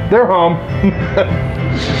already. They're home.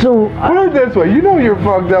 So put it this way. You know you're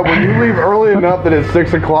fucked up when you leave early enough that at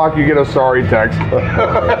 6 o'clock you get a sorry text.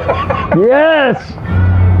 Yes.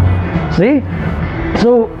 See?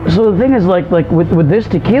 So the thing is, like with this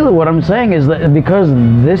tequila, what I'm saying is that because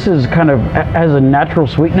this is kind of has a natural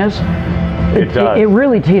sweetness, it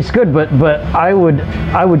really tastes good. But I would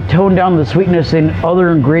tone down the sweetness in other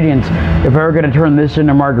ingredients if I were going to turn this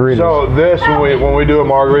into margaritas. So this when we do a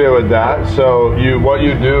margarita with that, so what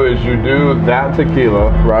you do is you do that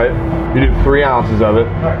tequila, right? You do 3 ounces of it,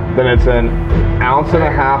 then it's 1.5 ounces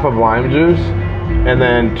of lime juice, and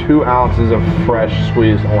then 2 ounces of fresh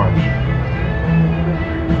squeezed orange.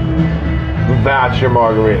 That's your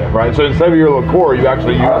margarita, right? So instead of your liqueur, you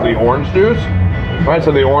actually use the orange juice, right?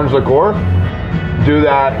 So the orange liqueur, do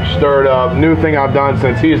that, stir it up. New thing I've done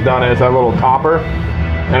since he's done it is that little topper,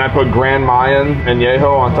 and I put Grand Mayan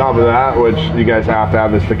Añejo on top of that, which you guys have to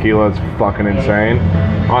have. This tequila, it's fucking insane.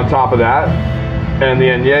 On top of that, and the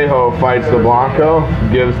Añejo fights the Blanco,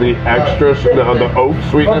 gives the extra, the oak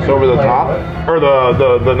sweetness over the top, or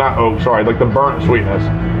the not oak, sorry, like the burnt sweetness.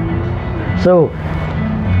 So,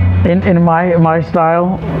 in my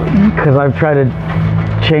style, because I've tried to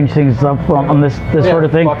change things up on this sort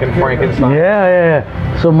of thing. Fucking Frankenstein. Yeah.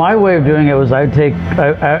 So my way of doing it was I'd take,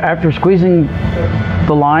 after squeezing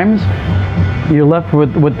the limes, you're left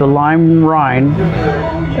with the lime rind,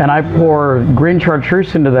 and I pour green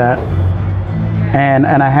chartreuse into that, and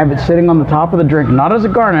I have it sitting on the top of the drink, not as a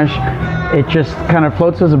garnish, it just kind of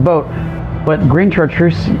floats as a boat, but green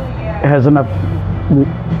chartreuse has enough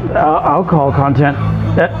alcohol content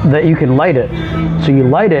that you can light it. So you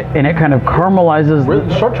light it and it kind of caramelizes. Really?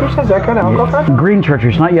 Chartreuse has that kind of alcohol content? Green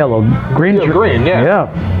chartreuse, not yellow. Green. Green, yeah.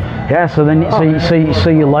 Yeah. So then, so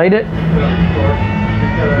you light it.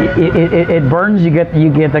 It burns. You get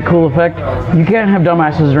that cool effect. You can't have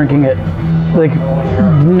dumbasses drinking it. Like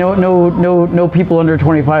no people under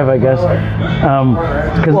 25, I guess.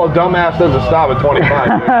 Well, dumbass doesn't stop at 25.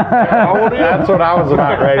 How old are you? That's what I was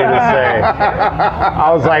about ready to say.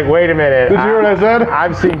 I was like, wait a minute. Did you hear what I said?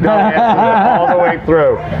 I've seen dumbasses all the way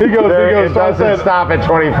through. He goes. It doesn't stop at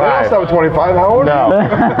 25. I stop at 25. How old? No.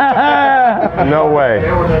 No way.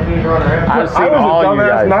 I've seen I was all a you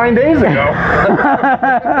dumbass guys. 9 days ago.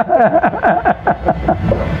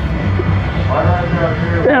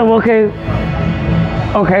 Yeah. Well,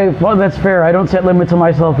 okay. Well, that's fair. I don't set limits to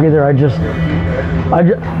myself either. I just.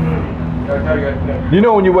 You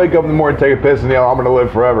know when you wake up in the morning, take a piss, and yell, "I'm gonna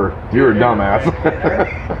live forever." You're a dumbass.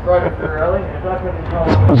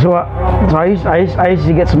 So I used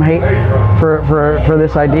to get some hate for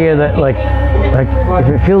this idea that like if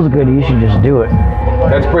it feels good, you should just do it.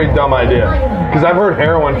 That's a pretty dumb idea. Because I've heard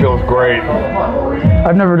heroin feels great.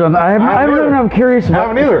 I've never done that. I'm curious I about.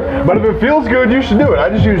 haven't either. But if it feels good, you should do it. I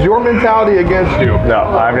just use your mentality against you. No,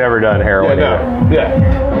 I've never done heroin either.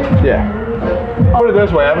 Yeah. Put it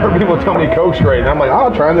this way, I've heard people tell me Coke's great, and I'm like,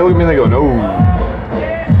 I'll try, and they look at me and they go, no.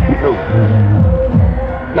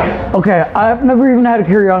 Okay, I've never even had a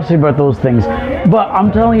curiosity about those things, but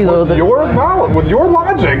I'm telling you though With that your knowledge, with your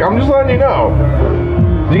logic, I'm just letting you know.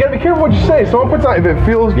 You gotta be careful what you say. Someone puts out, if it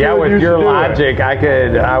feels Yeah, good, with you your should do logic,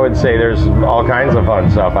 I would say there's all kinds of fun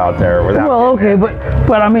stuff out there. Without well, okay, but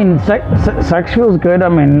I mean, sex feels good. I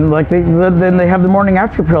mean, like then they have the morning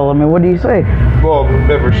after pill. I mean, what do you say? it. Well,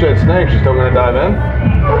 if her shit stinks, you're still gonna dive in?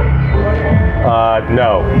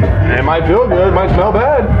 No. It might feel good, it might smell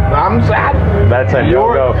bad. I'm sad. That's a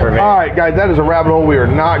no-go for me. Alright, guys, that is a rabbit hole we are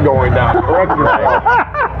not going down. Correct yourself.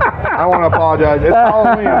 I want to apologize. It's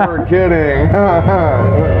Halloween. We're kidding.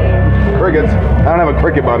 Crickets. I don't have a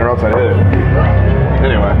cricket button or else I'd hit it.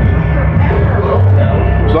 Anyway.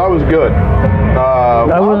 So that was good.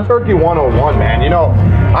 Wild Turkey 101, man. You know,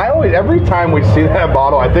 every time we see that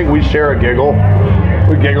bottle, I think we share a giggle.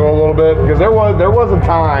 We giggle a little bit. Because there was a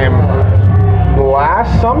time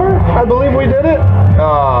last summer, I believe we did it.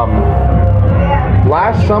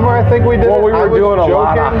 Last summer, I think we did it. Well, we were doing a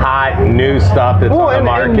lot of hot new stuff that's on the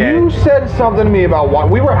market. And you said something to me about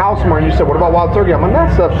we were house more, and you said, "What about Wild Turkey?" I'm like,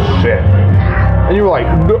 "That stuff's shit." And you were like,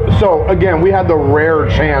 so again, we had the rare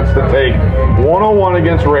chance to take 101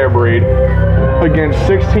 against Rare Breed, against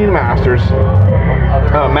 16 Masters.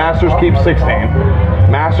 Masters keep 16.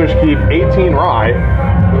 Masters keep 18 rye.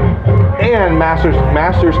 And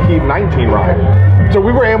Masters keep 19 rye. So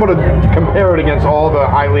we were able to compare it against all the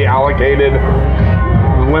highly allocated,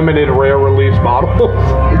 limited, rare release bottles.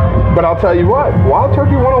 But I'll tell you what, Wild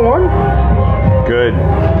Turkey 101, Good.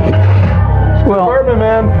 Well, bourbon,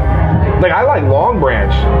 man. Like, I like Long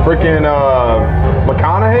Branch. Freaking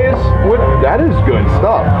McConaughey's. That is good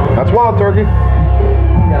stuff. That's Wild Turkey.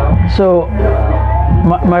 so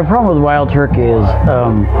my problem with Wild Turkey is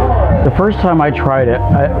the first time I tried it,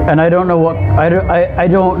 and I don't know what I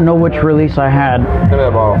don't know which release I had. Give me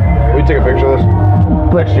that bottle. Will you take a picture of this?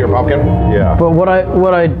 Next to your pumpkin? Yeah. But what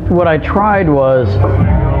I tried was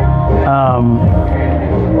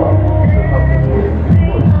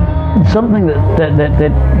something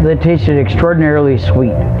that tasted extraordinarily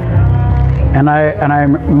sweet, and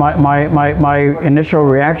my initial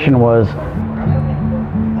reaction was,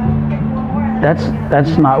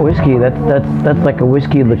 that's not whiskey. That's like a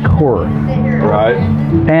whiskey liqueur. Right.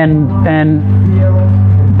 And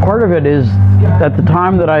part of it is at the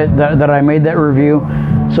time that I made that review.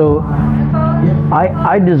 So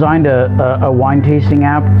I designed a wine tasting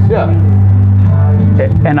app. Yeah.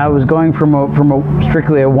 And I was going from a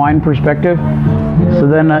strictly a wine perspective. So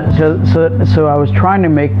then, so I was trying to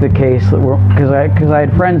make the case that because I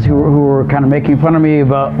had friends who were kind of making fun of me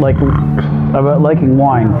about liking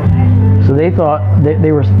wine. So they thought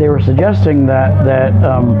they were suggesting that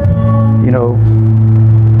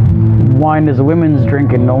wine is a women's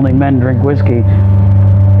drink and only men drink whiskey.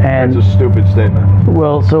 And That's a stupid statement.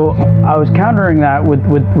 well, so I was countering that with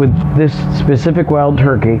this specific wild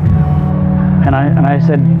turkey. And I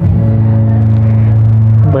said,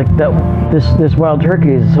 like, that this wild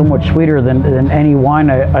turkey is so much sweeter than any wine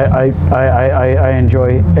I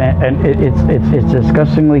enjoy, and it's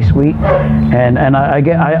disgustingly sweet. And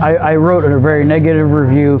I wrote a very negative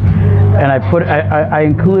review, and I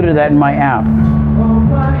included that in my app.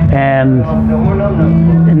 And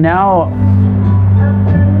now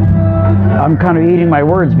I'm kind of eating my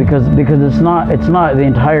words because it's not the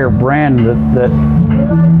entire brand that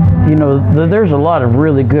there's a lot of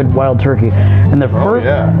really good wild turkey. And the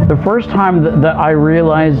first time that I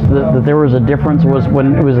realized that there was a difference was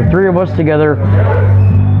when it was the three of us together,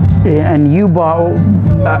 and you bought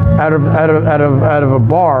out of a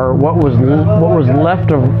bar what was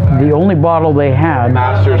left of the only bottle they had.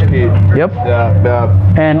 Master's Keep. Yep. Yeah.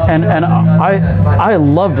 And I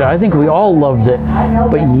loved it. I think we all loved it.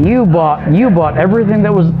 But you bought everything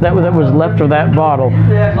that was left of that bottle,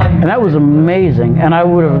 and that was amazing. And I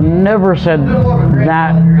would have never said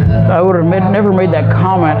that. I would have never made that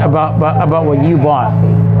comment about what you bought.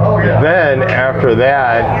 Then after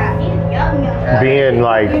that, being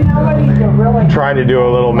like trying to do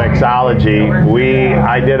a little mixology,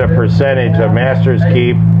 I did a percentage of Master's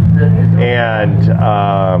Keep and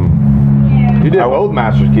You did both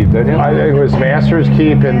Master's Keep, didn't you? I think it was Master's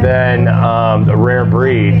Keep and then the Rare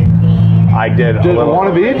Breed. I did a little, one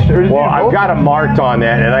of each? Or did well, you do I've both? got it marked on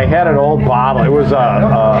that, and I had an old bottle. It was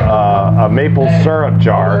a maple syrup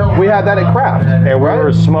jar. We had that at Craft. And we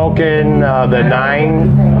were smoking the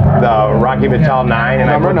 9, the Rocky Patel 9, and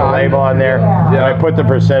Number I put the 9. label on there. Yeah. And I put the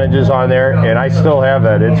percentages on there, and I still have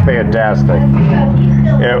that. It's fantastic.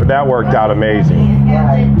 That worked out amazing.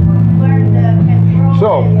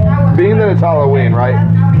 So, being that it's Halloween, right?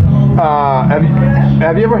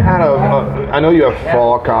 Have you ever had I know you have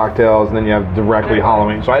fall cocktails and then you have directly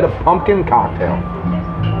Halloween. So I had a pumpkin cocktail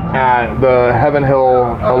at the Heaven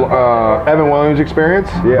Hill, Evan Williams Experience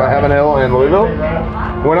by Heaven Hill in Louisville.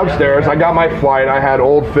 Went upstairs. I got my flight. I had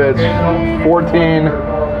Old Fitz 14,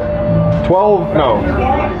 12, no.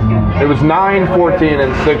 It was 9, 14,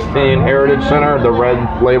 and 16 Heritage Center, the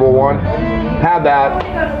red label one. Had that.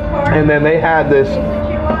 And then they had this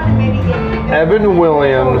Evan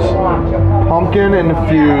Williams pumpkin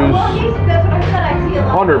infused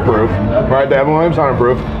 100 proof, right? The Evan Williams 100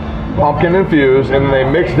 proof, pumpkin infused, and they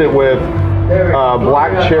mixed it with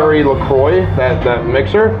black cherry LaCroix, that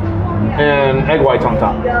mixer, and egg whites on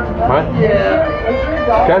top, right?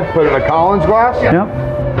 Okay, put it in a Collins glass. Yep.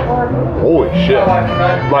 Holy shit!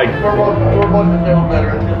 Like,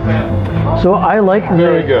 So I like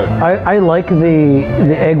Very good. I like the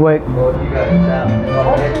egg white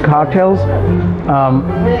cocktails,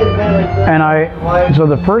 and so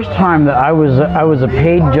the first time that I was a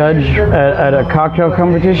paid judge at a cocktail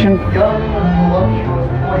competition,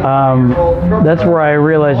 that's where I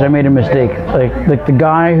realized I made a mistake. Like the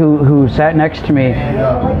guy who sat next to me,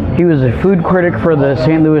 he was a food critic for the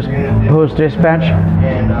St. Louis Post-Dispatch,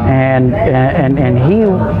 and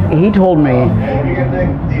he told me,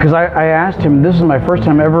 because I asked him, this is my first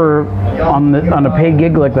time ever on a paid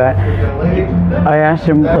gig like that. I asked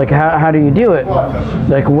him, like, how do you do it?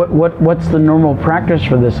 Like, what's the normal practice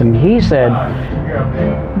for this? And he said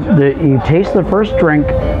that you taste the first drink,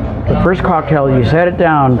 the first cocktail, you set it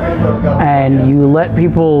down, and you let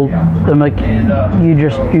people, like, you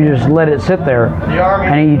just let it sit there,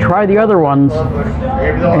 and you try the other ones,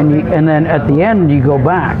 and then at the end you go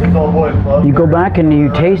back and you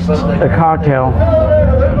taste a cocktail,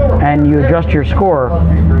 and you adjust your score.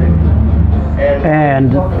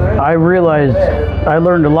 And I realized I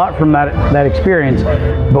learned a lot from that experience.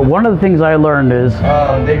 But one of the things I learned is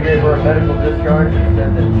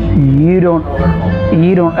you don't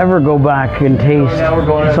ever go back and taste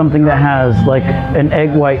something that has like an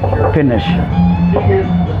egg white finish.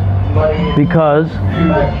 Because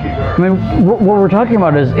I mean, what we're talking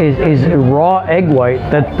about is raw egg white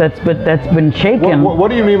that's been shaken. what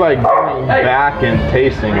do you mean by going back and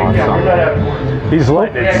tasting on something. He's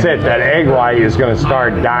letting it sit. That egg white is going to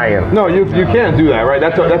start dying. No, you can't do that, right?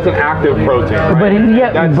 That's an active protein, right?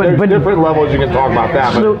 There's different levels you can talk about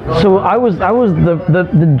that. So I was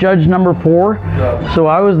the judge number 4. So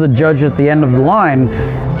I was the judge at the end of the line,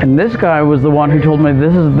 and this guy was the one who told me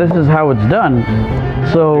this is how it's done.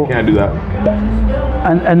 So can't do that.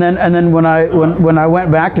 And then when I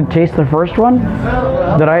went back to taste the first one,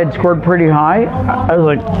 that I had scored pretty high, I was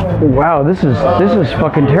like, wow, this is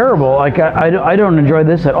fucking terrible. Like I don't enjoy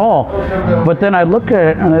this at all. But then I looked at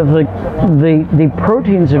it and I was like, the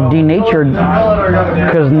proteins have denatured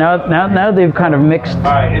because now they've kind of mixed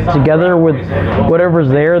together with whatever's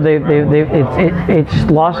there. It's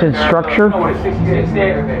lost its structure.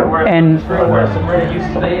 And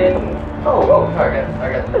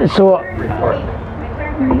so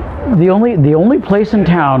the only place in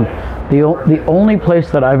town, the only place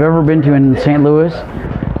that I've ever been to in St. Louis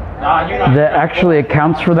that actually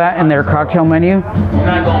accounts for that in their cocktail menu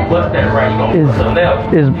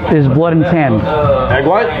is Blood and Sand. Egg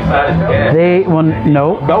white?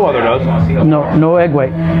 No. Bellwether does. No egg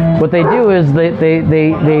white. What they do is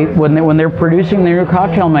they when they're producing their new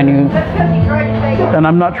cocktail menu, and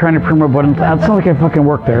I'm not trying to promote, but it's not like I fucking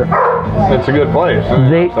work there. It's a good place.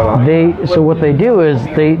 So what they do is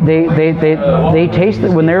they taste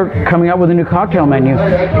it when they're coming up with a new cocktail menu.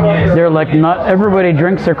 They're like, not everybody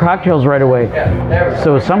drinks their cocktails right away.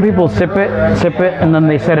 So some people sip it, and then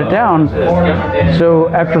they set it down. So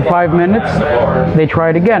after 5 minutes, they try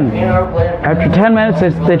it again. After 10 minutes,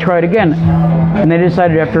 they try it again. And they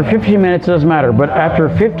decided after 15 minutes, it doesn't matter. But after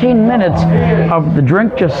 15 minutes of the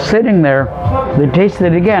drink just sitting there, they taste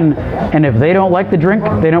it again. And if they don't like the drink,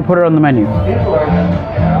 they don't put it on the menu.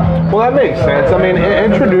 Well, that makes sense. I mean,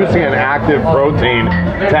 introducing an active protein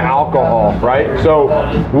to alcohol, right? So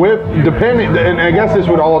depending, and I guess this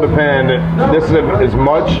would all depend, this is as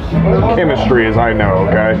much chemistry as I know,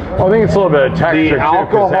 okay? Well, I think it's a little bit of texture. The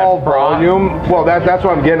alcohol volume, well, that's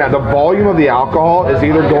what I'm getting at. The volume of the alcohol is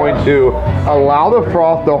either going to allow the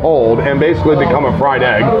froth to hold and basically become a fried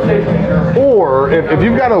egg, or if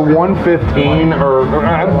you've got a 115, or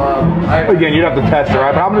again, you'd have to test it,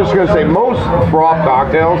 right? But I'm just going to say most froth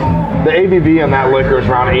cocktails, the ABV on that liquor is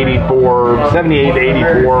around 78 to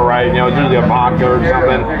 84, right? You know, it's usually a vodka or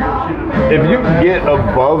something. If you get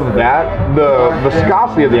above that, the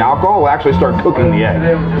viscosity of the alcohol will actually start cooking the egg,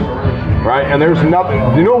 right? And there's nothing,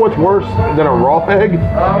 you know what's worse than a raw egg?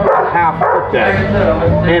 A half-cooked egg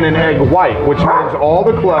and an egg white, which means all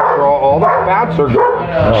the cholesterol, all the fats are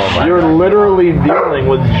gone. You're literally dealing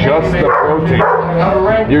with just the protein.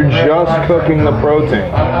 You're just cooking the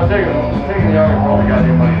protein.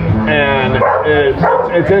 And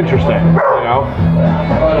it's interesting, you know.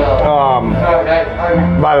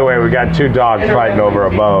 By the way, we got 2 dogs fighting over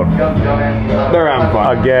a bone. They're having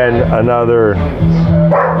fun. Again, another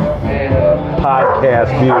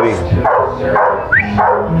podcast beauty.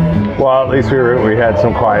 Well, at least we had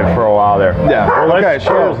some quiet for a while there. Yeah. Well, let's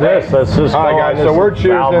choose this. Let's just all right, guys. So we're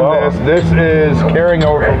choosing this. This is carrying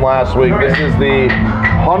over from last week. This is the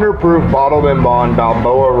 100 proof bottled and bond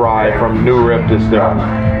Balboa Rye from New Riff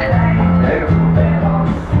Distillery.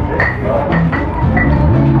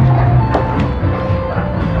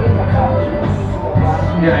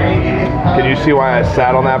 Can you see why I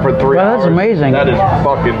sat on that for 3 hours? That's amazing. That is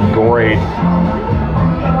fucking great.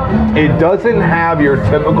 It doesn't have your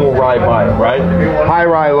typical rye bite, right? High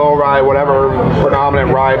rye, low rye, whatever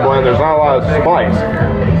predominant rye blend. There's not a lot of spice.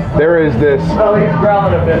 There is this.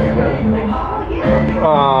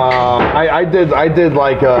 I did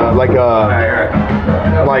like a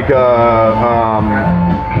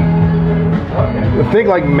think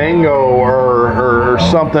like mango or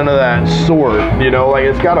something of that sort, you know, like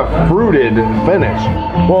it's got a fruited finish,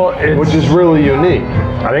 well, which is really unique.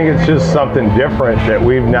 I think it's just something different that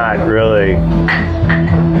we've not really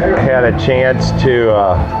had a chance to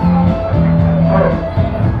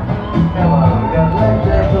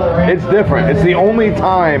it's different. It's the only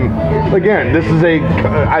time, again, this is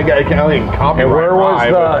I think copyright. And where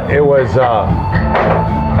was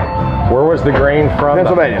where was the grain from?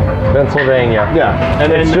 Pennsylvania. Yeah,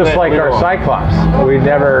 and it's just like our Cyclops. We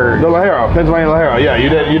never. The Lajero, Pennsylvania Lajero. Yeah, you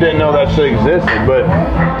didn't know that shit existed, but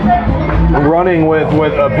running with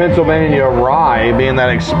a Pennsylvania rye being that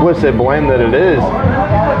explicit blend that it is,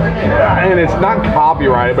 and it's not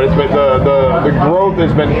copyrighted, but the growth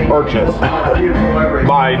has been purchased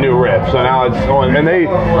by New Riff. So now it's on, and they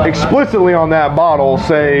explicitly on that bottle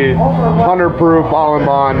say 100 proof, bottle and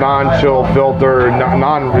bond, non-chill filter,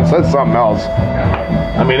 it says something else.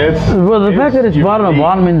 I mean, the fact that it's bottom of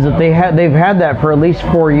bond means that they've had that for at least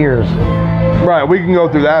 4 years. Right, we can go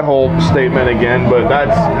through that whole statement again, but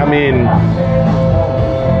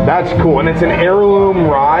that's cool, and it's an heirloom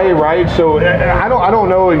rye, right? So I don't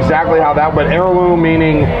know exactly how that, but heirloom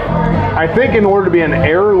meaning, I think in order to be an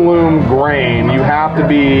heirloom grain, you have to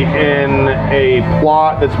be in a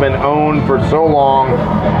plot that's been owned for so long,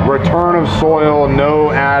 return of soil, no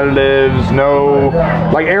additives,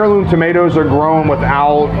 like heirloom tomatoes are grown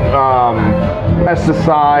without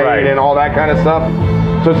pesticide and all that kind of stuff.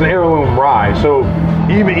 So it's an heirloom rye. So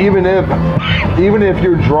even if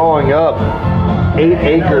you're drawing up 8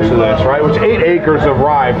 acres of this, right? Which 8 acres of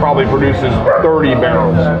rye probably produces 30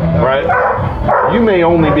 barrels, right? You may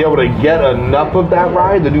only be able to get enough of that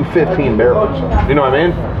rye to do 15 barrels. You know what I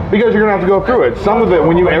mean? Because you're gonna have to go through it. Some of it,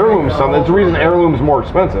 when you heirloom something, that's the reason heirloom is more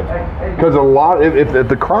expensive. Because if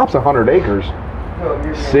the crop's 100 acres,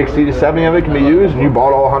 60 to 70 of it can be used, and you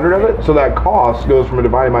bought all 100 of it, so that cost goes from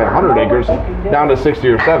dividing by 100 acres down to 60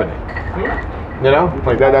 or 70. You know,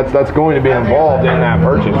 like that's going to be involved in that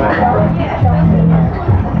purchase.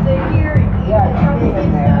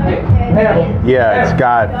 Yeah, it's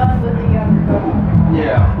got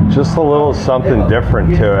just a little something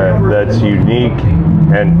different to it that's unique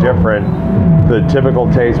and different. The typical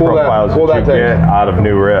taste profiles that you get out of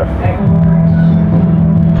New Riff.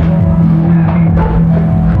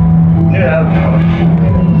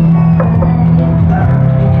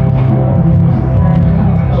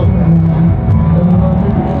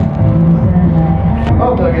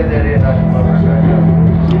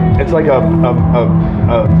 It's like a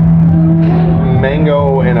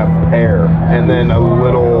mango and a pear, and then a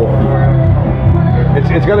little.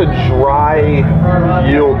 It's got a dry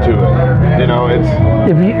yield to it. You know, it's.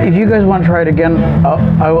 If you guys want to try it again,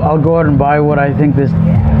 I'll go out and buy what I think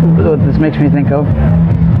what this makes me think of.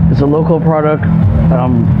 It's a local product.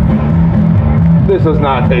 This does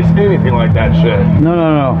not taste anything like that shit.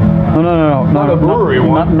 No. Not a brewery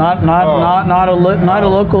one. Not a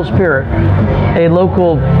local spirit. A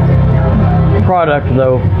local product,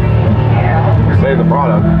 though. Say the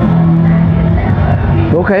product.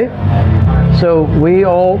 Okay. So we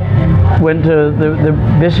all went to the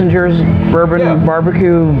Bissinger's Bourbon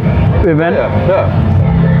Barbecue event.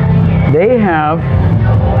 Yeah. They have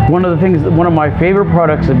one of my favorite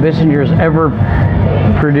products that Bissinger's ever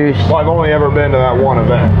produced. Well, I've only ever been to that one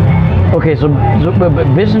event. Okay, but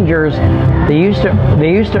Bissinger's, they used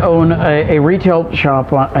to own a retail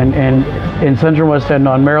shop in Central West End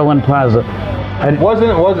on Maryland Plaza. I'm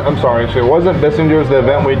sorry, so it wasn't Bissinger's the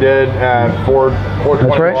event we did at Ford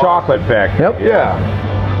That's right. Chocolate Factory. Yep.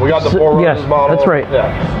 Yeah. We got the Four Roses bottle. That's right.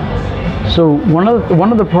 Yeah. So one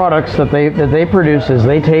of the products that they produce is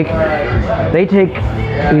they take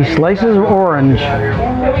these slices of orange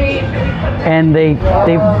and they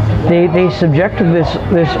subject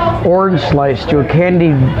this orange slice to a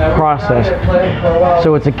candied process.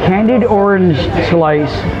 So it's a candied orange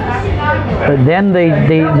slice, but then they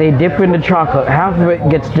dip into chocolate. Half of it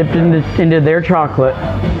gets dipped into their chocolate,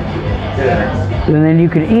 and then you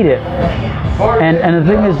can eat it. And the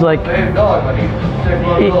thing is, like,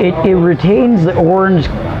 it retains the orange,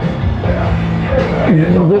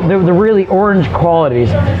 the really orange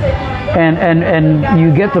qualities, and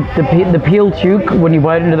you get the peel too when you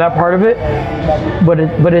bite into that part of it, but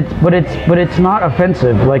it's not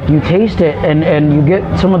offensive. Like, you taste it and you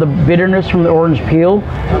get some of the bitterness from the orange peel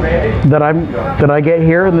that I get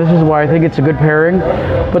here, and this is why I think it's a good pairing.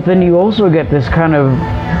 But then you also get this kind of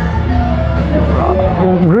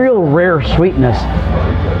real rare sweetness,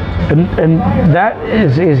 and that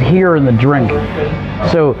is here in the drink.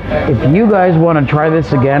 So if you guys want to try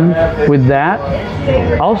this again with that,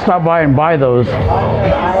 I'll stop by and buy those.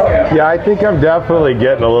 Yeah, I think I'm definitely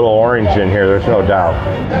getting a little orange in here. There's no doubt.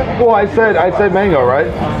 Well, I said mango,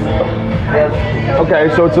 right? Okay,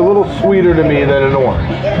 so it's a little sweeter to me than an orange.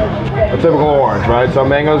 A typical orange, right? So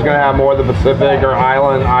mango's going to have more of the Pacific or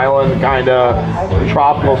island kind of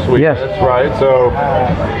tropical sweetness, yes. Right? So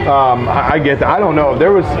I get that. I don't know.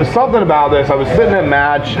 There was something about this. I was sitting at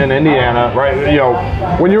Match in Indiana, right? You know,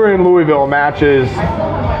 when you're in Louisville, Match is,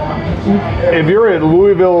 if you're at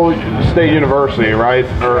Louisville State University, right,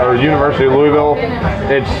 or University of Louisville,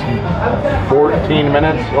 it's 14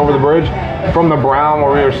 minutes over the bridge. From the Brown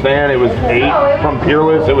where we were staying, it was 8. From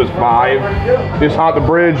Peerless, it was 5. Just hop the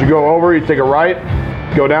bridge, you go over, you take a right,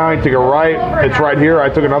 go down, you take a right. It's right here. I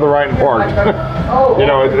took another right and parked. You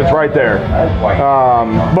know, it's right there.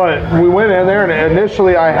 But we went in there, and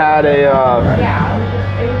initially I had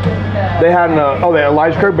they had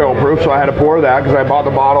Elijah Craig Barrel Proof, so I had to pour that because I bought the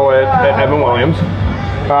bottle at Evan Williams.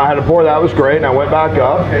 I had to pour that. It was great, and I went back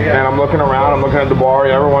up, and I'm looking around, I'm looking at the bar,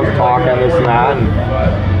 everyone's talking, this and that, and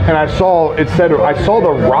and I saw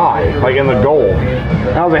the rye like in the gold.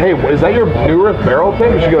 And I was like, hey, is that your New Riff barrel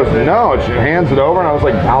thing? And she goes, no. And she hands it over, and I was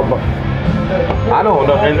like, I don't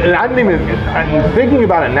know. And I didn't even. I'm thinking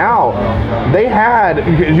about it now. They had.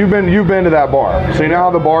 You've been to that bar, so you know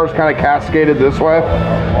how the bars kind of cascaded this way.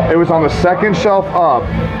 It was on the second shelf up.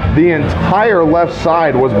 The entire left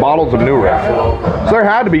side was bottles of New Riff. So there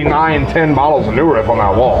had to be 9, 10 bottles of New Riff on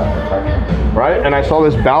that wall, right? And I saw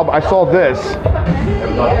this I saw this.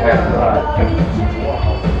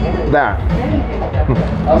 That.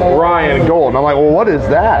 Rye and gold. And I'm like, well, what is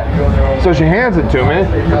that? So she hands it to me.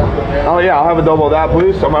 Oh yeah, I'll have a double of that,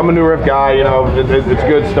 please. I'm a New Riff guy, you know, it's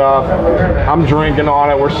good stuff. I'm drinking on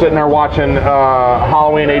it. We're sitting there watching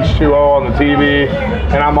Halloween H2O on the TV,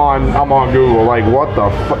 and I'm on Google, like, what the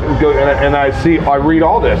fuck? And I read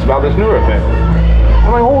all this about this New Riff thing.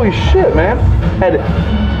 I'm like, holy shit, man. I had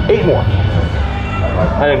 8 more.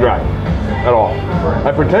 I didn't drive at all.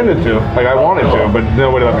 I pretended to, like I wanted to, but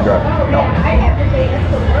nobody let me drive.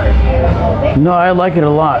 No, I like it a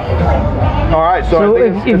lot. All right, so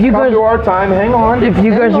I think if you guys to our time, hang on. If you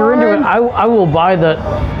guys are into it, I will buy that.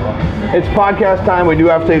 It's podcast time. We do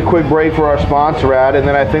have to take a quick break for our sponsor ad, and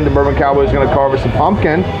then I think the Bourbon Cowboy is going to carve us a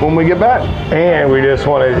pumpkin when we get back. And we just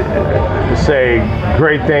want to say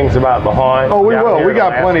great things about the haunt. Oh, we will. We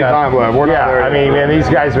got plenty of time left. We're not there. I mean, man, these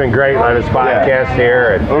guys have been great on this podcast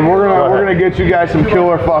here. And we're gonna get you guys some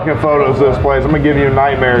killer fucking photos of this place. I'm gonna give you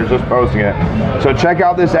nightmares just posting it. So check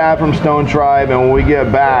out this ad from Stone Tribe, and when we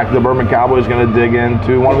get back, the Bourbon Cowboy is gonna dig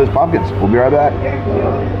into one of his pumpkins. We'll be right back.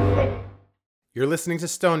 You're listening to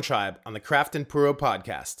Stone Tribe on the Craft and Puro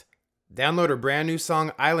podcast. Download our brand new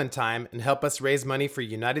song Island Time and help us raise money for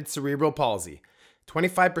United Cerebral Palsy.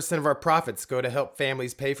 25% of our profits go to help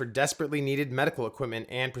families pay for desperately needed medical equipment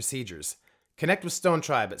and procedures. Connect with Stone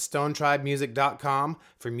Tribe at stonetribemusic.com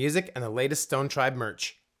for music and the latest Stone Tribe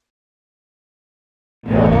merch.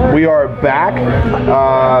 We are back.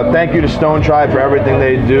 Thank you to Stone Tribe for everything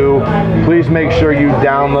they do. Please make sure you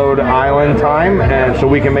download Island Time, and so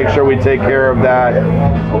we can make sure we take care of that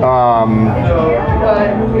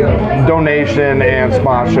donation and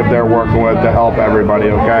sponsorship they're working with to help everybody,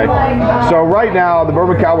 okay? So right now, the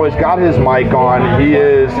Bourbon Cowboy's got his mic on. He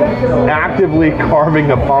is actively carving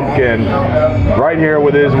a pumpkin right here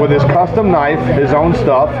with his custom knife, his own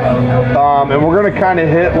stuff. And we're going to kind of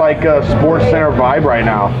hit like a Sports Center vibe right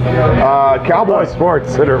now. Cowboy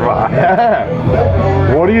Sports Center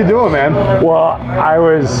vibe. What are you doing, man? Well,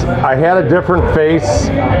 I had a different face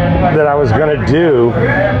that I was going to do,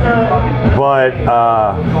 but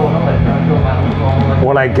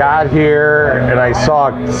when I got here and I saw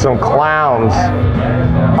some clowns,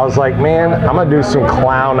 I was like, man, I'm going to do some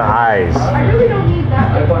clown eyes.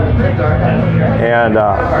 And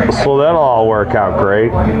so that'll all work out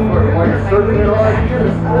great.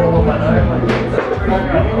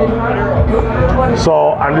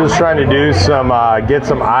 So I'm just trying to do get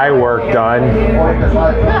some eye work done,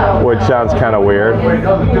 which sounds kind of weird.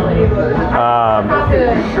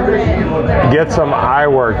 Get some eye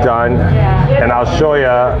work done, and I'll show you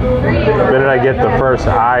the minute I get the first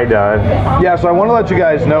eye done. Yeah, so I want to let you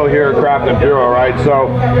guys know here at Craft and Puro, right? So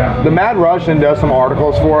the Mad Russian does some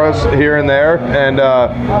articles for us here and there, and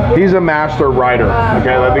he's a master writer.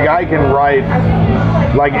 Okay, like the guy can write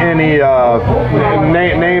like any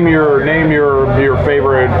name your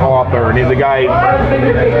favorite author, and the guy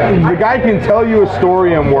can tell you a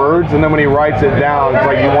story in words, and then when he writes it down, it's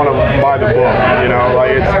like you want to buy the book, you know,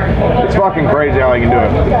 like it's fucking crazy how he can do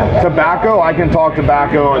it. Tobacco, I can talk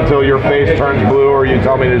tobacco until your face turns blue or you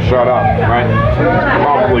tell me to shut up, right?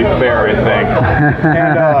 Probably fair, I think.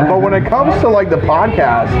 And but when it comes to like the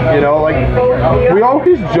podcast, you know, like we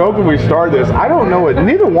always joke when we start this, I don't know it,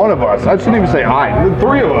 neither one of us, I shouldn't even say I, the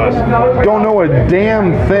three of us don't know a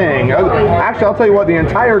damn thing. Actually, I'll tell you what, the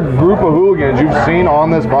entire group of hooligans you've seen on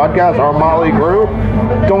this podcast, our motley crew,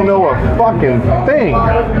 don't know a fucking thing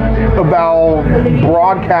about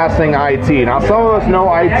broadcasting IT. Now, some of us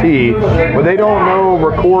know IT, but they don't know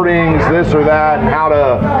recordings, this or that, and how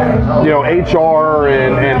to, you know, HR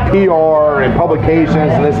and PR and publications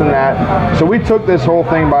and this and that. So we took this whole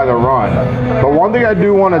thing by the run. But one thing I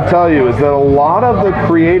do want to tell you is that a lot of the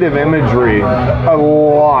creative imagery,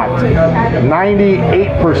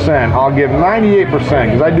 98%, I'll give 98%,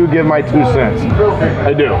 because I do give my 2 cents.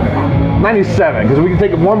 I do. 97, because we can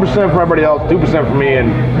take 1% from everybody else, 2% from me,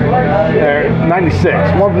 and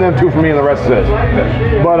 96. 1 from them, 2 from me, and the rest is this.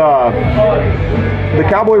 But the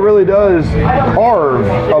Cowboy really does carve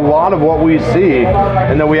a lot of what we see,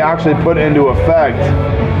 and that we actually put into effect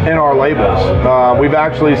in our labels. We've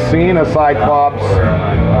actually seen a Cyclops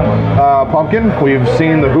pumpkin. We've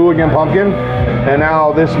seen the Hooligan pumpkin. And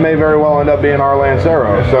now this may very well end up being our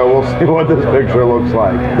Lancero. So we'll see what this picture looks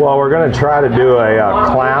like. Well, we're going to try to do a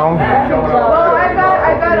clown. Well, I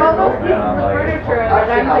got all those pieces of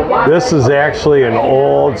furniture. This is actually an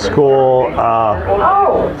old school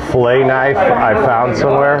fillet knife I found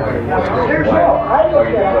somewhere.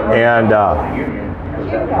 And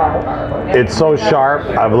it's so sharp,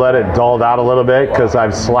 I've let it dulled out a little bit because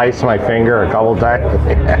I've sliced my finger a couple times.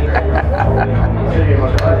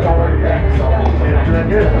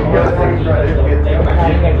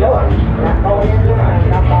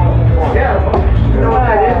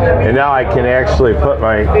 And now I can actually put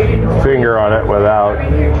my finger on it without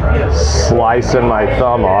slicing my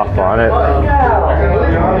thumb off on it.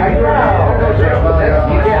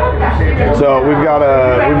 So we've got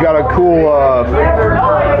a cool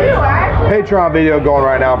Patreon video going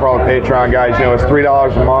right now for all the Patreon guys. You know, it's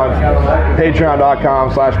 $3 a month.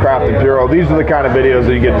 Patreon.com/CraftedPuro. These are the kind of videos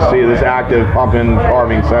that you get to see, this active pumpkin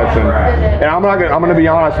carving session. And I'm gonna be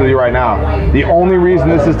honest with you right now. The only reason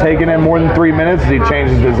this is taking him more than 3 minutes is he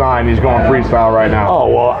changed his design. He's going freestyle right now. Oh,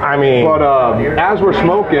 well, I mean... But as we're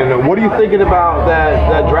smoking, what are you thinking about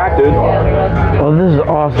that drac, dude? Well, this is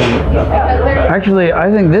awesome. Actually, I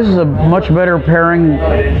think this is a much better pairing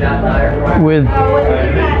with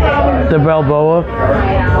the Balboa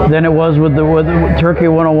than it was with the Turkey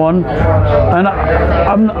 101. And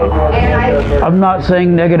I'm not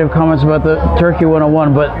saying negative comments about the Turkey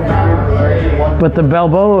 101, but the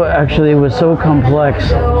Balboa actually was so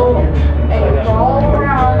complex.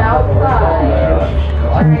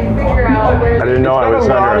 I didn't know I was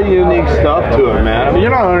under. A lot of unique stuff to it, man. I mean,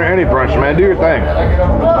 you're not under any pressure, man. Do your thing.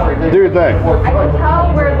 Do your thing.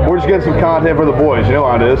 We're just getting some content for the boys. You know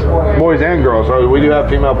how it is. Boys and girls. So we do have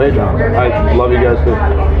female Patreon. I love you guys too.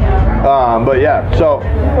 But yeah, so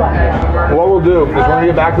what we'll do is we're going to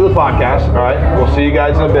get back to the podcast, all right? We'll see you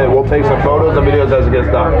guys in a bit. We'll take some photos and videos as it gets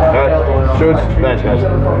done, all right? Shoots, thanks, guys.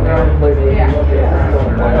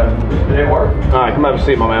 All right, come have a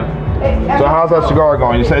seat, my man. So how's that cigar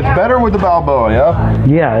going? You said it's better with the Balboa, yeah?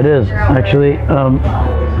 Yeah, it is, actually.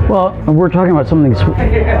 Well, we're talking about something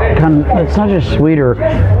it's not just sweeter.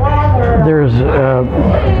 There's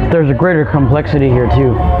a greater complexity here,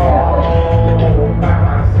 too.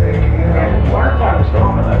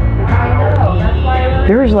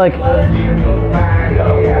 There's like,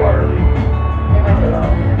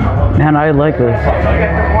 man, I like this.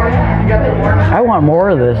 I want more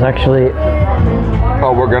of this, actually.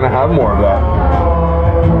 Oh, we're gonna have more of that.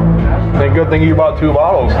 And good thing you bought 2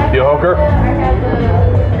 bottles, you hooker.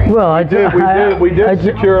 Well, we did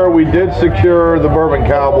secure the Bourbon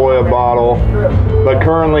Cowboy a bottle, but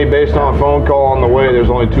currently, based on a phone call on the way, there's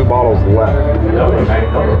only 2 bottles left.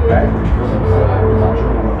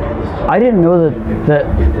 I didn't know that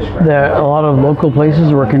a lot of local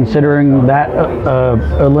places were considering that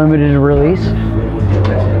a limited release.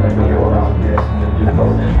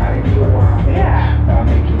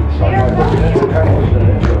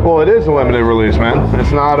 Well, it is a limited release, man.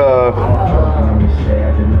 It's not a...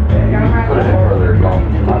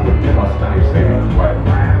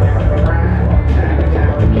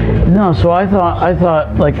 No, so I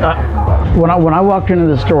thought like when I walked into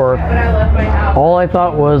the store, all I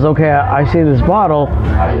thought was, okay, I see this bottle,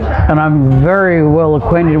 and I'm very well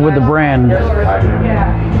acquainted with the brand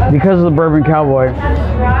because of the Bourbon Cowboy.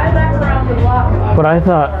 But I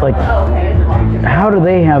thought, like, how do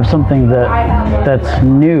they have something that's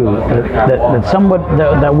new,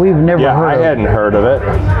 that we've never heard of? I hadn't heard of it.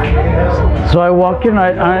 So I walked in,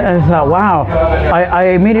 I thought, wow. I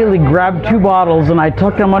immediately grabbed 2 bottles and I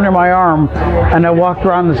tucked them under my arm, and I walked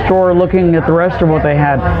around the store looking at the rest of what they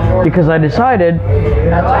had, because I decided,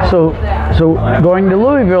 so going to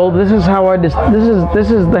Louisville, this is how this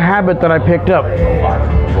is the habit that I picked up.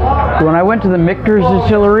 When I went to the Michter's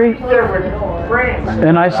distillery,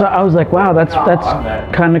 and I was like, wow, that's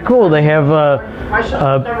kind of cool. They have a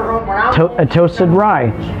toasted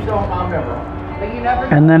rye.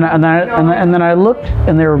 And then I looked,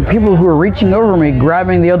 and there were people who were reaching over me,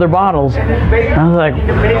 grabbing the other bottles. And I was like,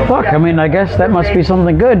 fuck, I mean, I guess that must be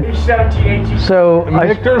something good. So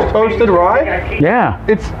Michter's toasted rye? Yeah.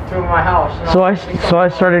 It's to my house. So I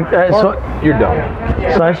started. You're dumb.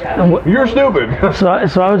 You're stupid. So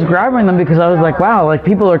I was grabbing them because I was like, wow, like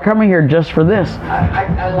people are coming here just for this.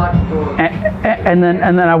 I locked the door. And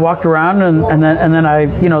then I walked around and then I,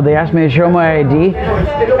 they asked me to show my ID,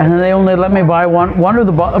 and then they only let me buy one one of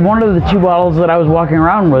the two bottles that I was walking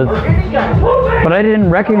around with, but I didn't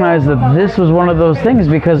recognize that this was one of those things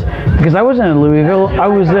because I wasn't in Louisville. I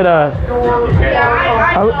was at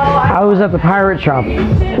I was at the Pirate Shop,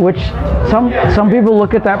 which some people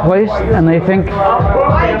look at that place and they think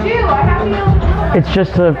it's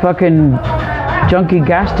just a fucking junky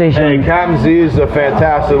gas station. Hey, Captain Z is a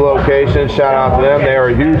fantastic location. Shout out to them. They are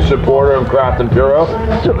a huge supporter of Craft and Puro.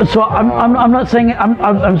 So I'm not saying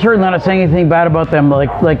I'm certainly not saying anything bad about them.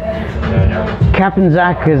 Like Captain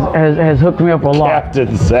Zach has hooked me up a lot.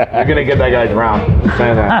 Captain Zach. You're gonna get that guy drowned. I'm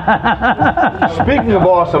saying that. Speaking of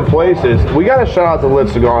awesome places, we got to shout out the Lit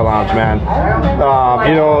Cigar Lounge, man.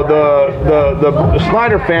 You know, the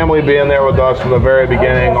Snyder family being there with us from the very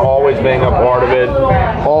beginning, always being a part of it,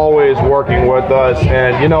 always working with us,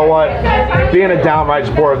 and you know what, being a downright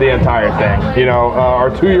supporter of the entire thing. You know, our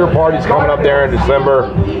 2-year party's coming up there in December,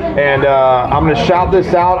 and I'm gonna shout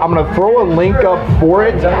this out. I'm gonna throw a link up for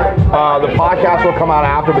it. The podcast will come out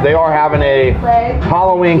after, but they are having a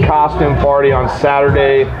Halloween costume party on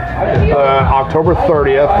Saturday, October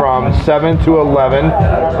 30th from 7 to 11.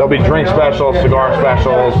 There'll be drink specials, cigar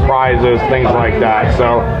specials, prizes, things like that.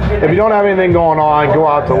 So if you don't have anything going on, go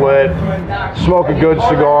out to Lit, smoke a good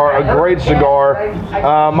cigar, a great cigar.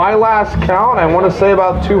 My last count, I want to say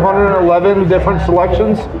about 211 different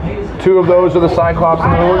selections. 2 of those are the Cyclops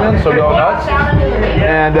and the Hooligans, so go nuts.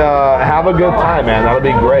 And have a good time, man. That'll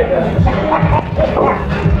be great.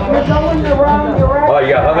 You're going the wrong direction. Oh,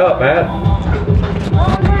 you got hung up, man.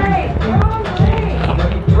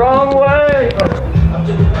 Wrong way.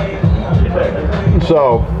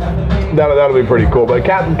 So that'll be pretty cool. But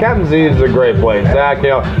Captain Z is a great place. Zach, you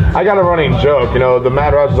know, I got a running joke. You know, the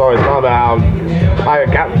Mad Rush is always talking about how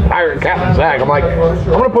Pirate Captain Zach. I'm like, I'm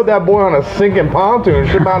gonna put that boy on a sinking pontoon and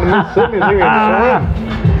ship out to Mississippi and see if he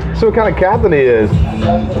can swim. See what kind of captain he is.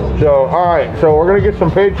 So, all right. So we're gonna get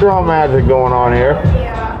some Patreon magic going on here.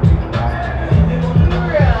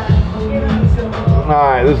 All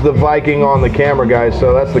right, this is the Viking on the camera, guys.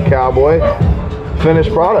 So that's the Cowboy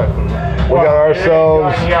finished product. We got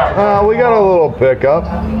ourselves, we got a little pickup.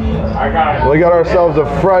 We got ourselves a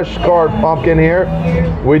fresh carved pumpkin here.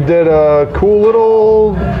 We did a cool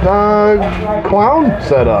little clown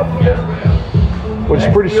setup, which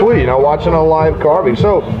is pretty sweet. You know, watching a live carving.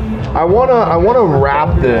 So I wanna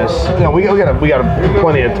wrap this. You know, we got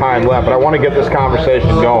plenty of time left, but I want to get this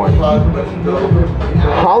conversation going.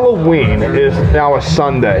 Halloween is now a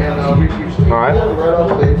Sunday. All right.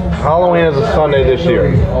 Halloween is a Sunday this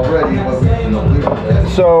year.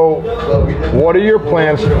 So, what are your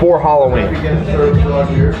plans for Halloween?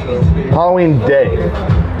 Halloween Day.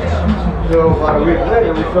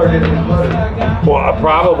 Well,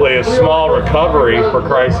 probably a small recovery, for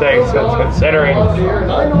Christ's sake, considering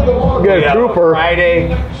Good Cooper.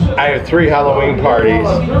 Friday, I have 3 Halloween parties.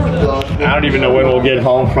 I don't even know when we'll get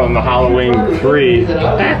home from the Halloween 3.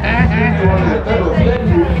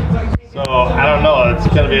 So, I don't know. It's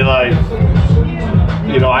going to be like,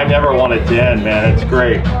 you know, I never want it to end, man. It's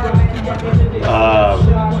great.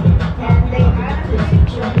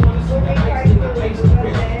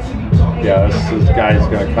 Yeah, this guy's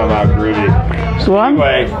going to come out groovy. So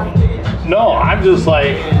Anyway, no, I'm just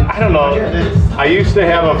like, I don't know. I used to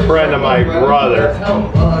have a friend of my brother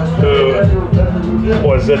who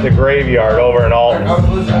was at the graveyard over in Alton,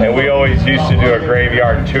 and we always used to do a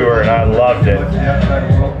graveyard tour, and I loved it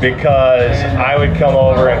because I would come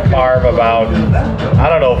over and carve about, I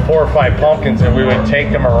don't know, 4 or 5 pumpkins, and we would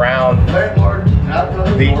take them around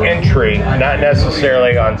the entry, not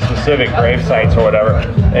necessarily on specific grave sites or whatever,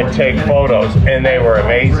 and take photos, and they were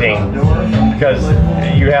amazing because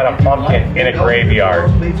you had a pumpkin in a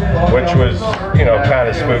graveyard, which was, you know, kind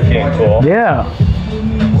of spooky and cool. yeah.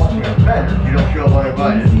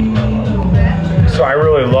 So I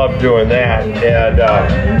really love doing that. And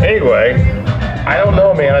anyway, I don't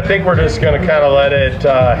know, man. I think we're just going to kind of let it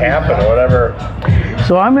happen, whatever.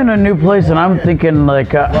 So I'm in a new place, and I'm thinking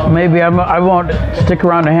like maybe I won't stick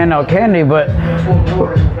around to hand out candy, but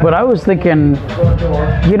I was thinking,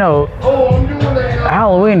 you know,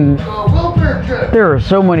 Halloween, there are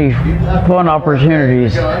so many fun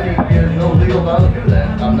opportunities.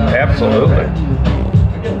 Absolutely.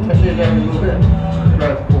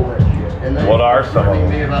 What are some of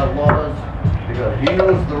them?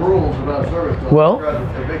 Well,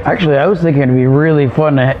 actually, I was thinking it'd be really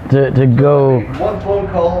fun to go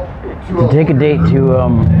to take a date to I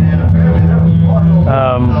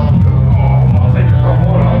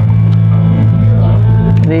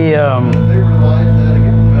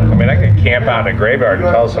mean, I could camp out in a graveyard and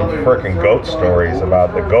tell some frickin' goat stories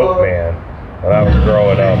about the goat man. when I was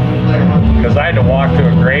growing up. Because I had to walk to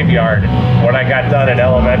a graveyard. When I got done in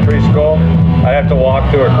elementary school, I'd have to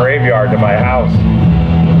walk to a graveyard to my house.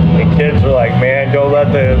 And kids were like, man, don't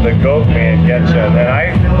let the goat man get you. And then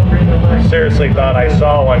I seriously thought I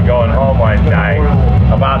saw one going home one night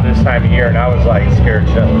about this time of year, and I was like scared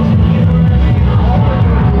shitless.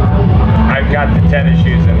 I got the tennis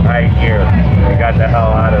shoes in high gear and got the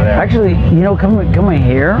hell out of there. Actually, you know, coming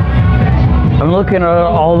here, I'm looking at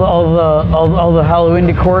all the Halloween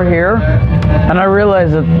decor here, and I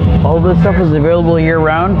realize that all this stuff is available year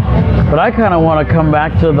round. But I kind of want to come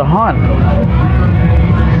back to the haunt.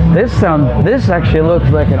 This actually looks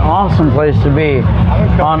like an awesome place to be.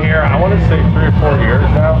 I've come here, I want to say 3 or 4 years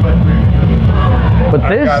now. But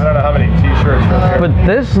this, I don't know how many t-shirts from here. but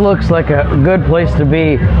this looks like a good place to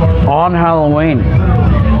be on Halloween.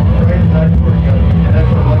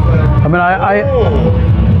 I mean,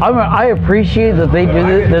 I appreciate that they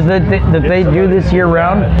do this, that they do this year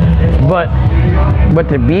round, but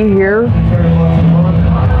to be here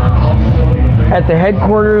at the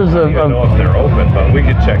headquarters I don't know if they're open, but we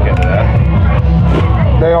could check into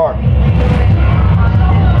that. They are.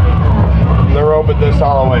 They're open this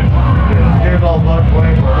Halloween.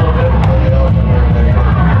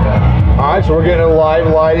 Alright, so we're getting a live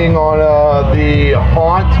lighting on the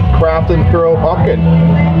Haunt Craft Imperial Pumpkin.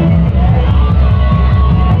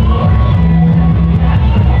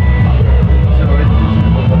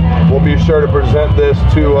 We'll be sure to present this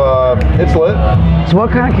to, it's lit. So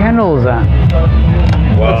what kind of candle is that?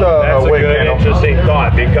 Well, It's that's a wick good, candle. interesting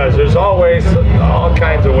thought, because there's always all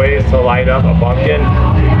kinds of ways to light up a pumpkin.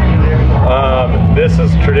 This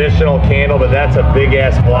is traditional candle, but that's a big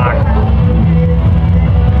ass block.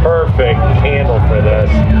 Perfect candle for this.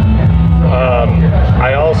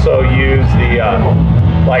 I also use the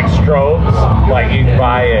like strobes, like you can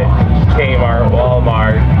buy at Kmart,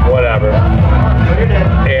 Walmart, whatever.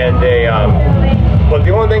 And they, but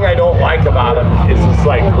the only thing I don't like about them is it's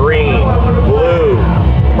like green, blue,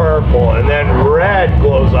 purple, and then red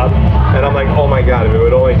glows up, and I'm like, oh my god, if it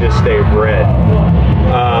would only just stay red.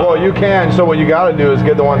 Well, you can. So what you got to do is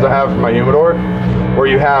get the ones I have from my humidor, where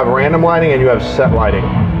you have random lighting and you have set lighting.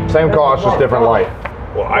 Same cost, just different light.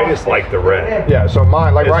 Well, I just like the red. Yeah. So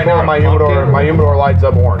mine, like It's right now, for a my pumpkin. humidor lights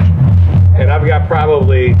up orange. And I've got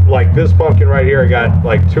probably, like this pumpkin right here, I got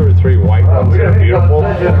like 2 or 3 white ones that are beautiful.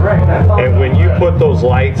 And when you put those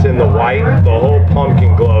lights in the white, the whole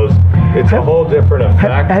pumpkin glows. It's a whole different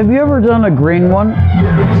effect. Have you ever done a green one?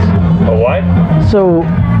 A what? So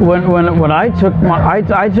when I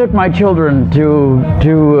took my children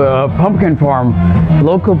to a pumpkin farm,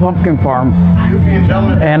 local pumpkin farm,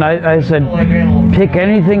 and I said, pick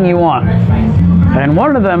anything you want. And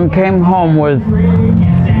one of them came home with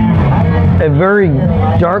a very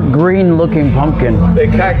dark green looking pumpkin. They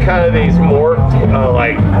got kind of these morphed,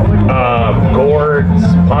 like gourds,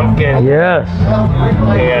 pumpkin. Yes.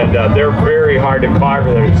 And they're very hard to carve.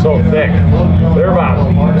 They're so thick. They're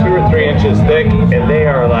about 2 or 3 inches thick, and they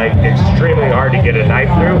are like extremely hard to get a knife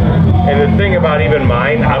through. And the thing about even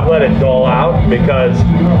mine, I've let it dull out, because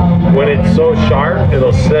when it's so sharp,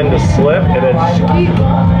 it'll send a slip, and it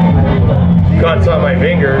cuts on my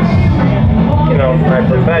fingers. You know, my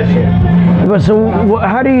profession. But so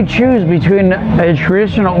how do you choose between a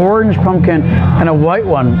traditional orange pumpkin and a white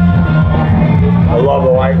one? I love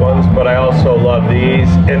the white ones, but I also love these.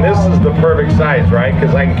 And this is the perfect size, right?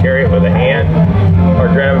 Because I can carry it with a hand, or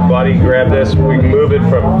grab a buddy, grab this. We can move it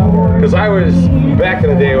from, because I was, back in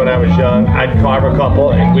the day when I was young, I'd carve a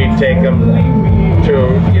couple and we'd take them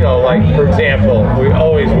to, you know, like, for example, we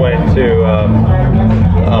always went to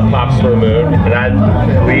Pops for the Moon, and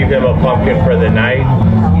I'd leave him a pumpkin for the night.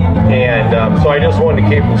 And so I just wanted to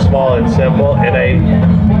keep them small and simple. And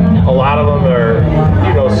a lot of them are,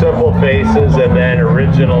 you know, simple faces, and then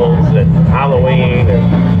originals and Halloween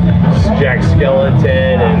and Jack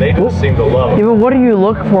Skellington, and they just seem to love Yeah, them. but what do you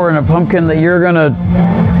look for in a pumpkin that you're gonna?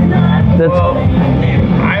 Well,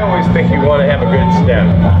 I always think you want to have a good stem.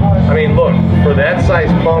 I mean, look, for that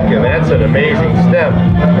size pumpkin, that's an amazing stem,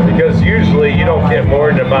 because usually you don't get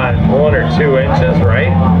more than about 1 or 2 inches,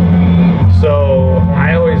 right? So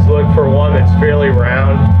I always look for one that's fairly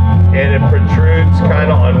round, and it protrudes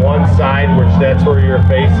kind of on one side, which that's where your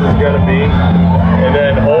face is going to be, and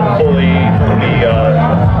then hopefully the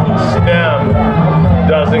stem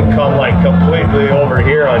doesn't come like completely over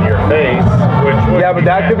here on your face, which would Yeah, but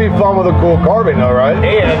that could be fun with a cool carving, though, right?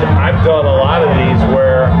 And I've done a lot of these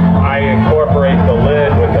where I incorporate the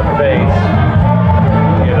lid with the face,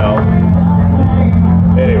 you know.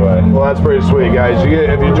 Anyway. Well, that's pretty sweet, guys.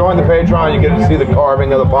 if you join the Patreon, you get to see the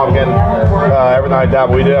carving of the pumpkin, everything like that.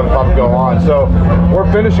 But we did have a pumpkin go on. So we're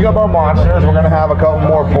finishing up our monsters. We're gonna have a couple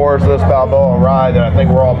more pours of this Balboa rye that I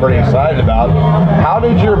think we're all pretty excited about. How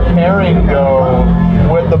did your pairing go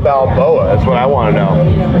with the Balboa? That's what I want to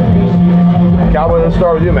know. Cowboy, let's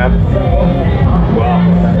start with you, man.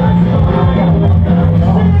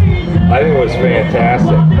 I think it was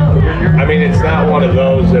fantastic. I mean, it's not one of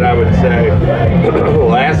those that I would say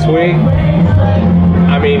last week.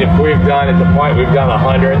 I mean, if we've done at the point we've done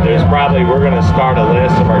 100, we're going to start a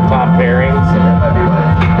list of our top pairings.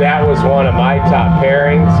 That was one of my top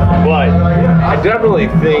pairings, but I definitely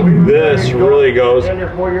think this really goes,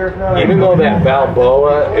 even though that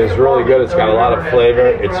Balboa is really good, it's got a lot of flavor,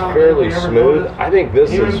 it's fairly smooth. I think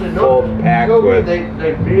this is full packed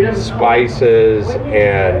with spices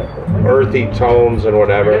and earthy tones and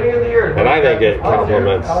whatever, and I think it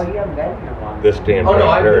complements this damn drink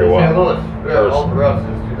very well. All throughout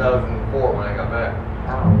since 2004 when I got back.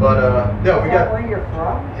 But yeah, we got. Where you're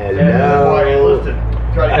from? Hello.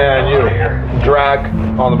 And you, Drac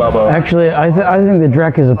on the Balboa. Actually, I think the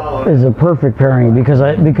Drac is a perfect pairing because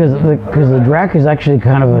the Drac is actually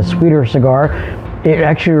kind of a sweeter cigar. It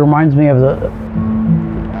actually reminds me of the,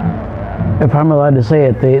 if I'm allowed to say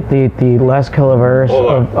it, the Las Calaveras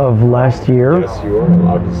of last year. Yes, you are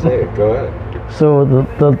allowed to say it. Go ahead. So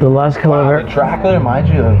the Las Calaveras. The Drac reminds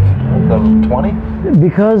you of the 20?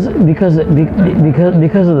 Because of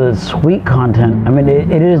the sweet content. I mean,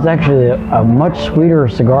 it is actually a much sweeter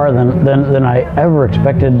cigar than I ever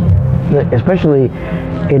expected, especially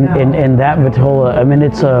in that Vitola. I mean,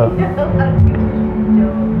 it's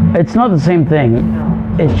not the same thing.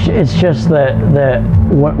 It's just that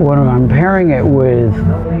when I'm pairing it with,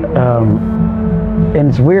 and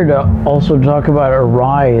it's weird to also talk about a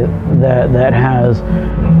rye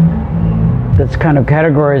that's kind of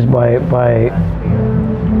categorized by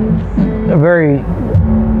a very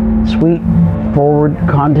sweet forward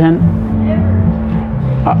content.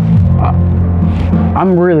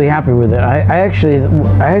 I'm really happy with it. I actually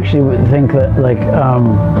think that, like,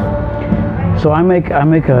 so I make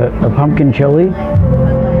a pumpkin chili,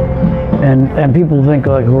 and people think,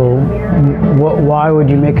 like, well, why would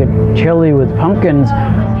you make a chili with pumpkins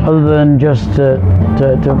other than just to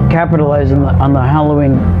capitalize on the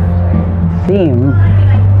Halloween theme?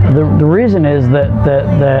 The reason is that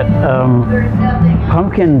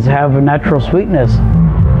pumpkins have a natural sweetness,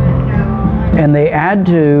 and they add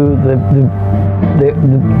to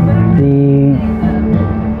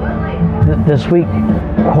the sweet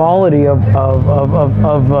quality of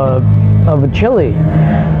a chili.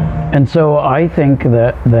 And so I think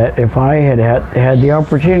that if I had the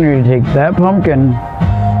opportunity to take that pumpkin,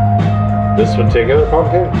 This particular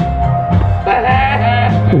pumpkin?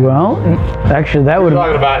 well, actually that would We're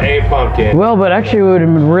talking about a pumpkin. well, but actually it would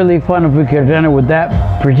have been really fun if we could have done it with that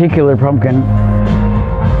particular pumpkin,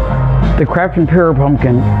 the Craft and Pure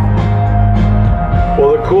pumpkin.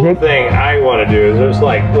 Well, the cool thing I want to do is just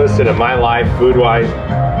like, listen, in my life, food-wise,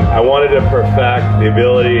 I wanted to perfect the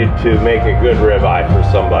ability to make a good ribeye for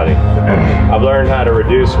somebody. I've learned how to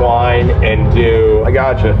reduce wine and do... I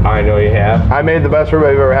got you. I know you have. I made the best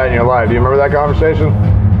ribeye you've ever had in your life. Do you remember that conversation?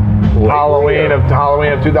 Halloween of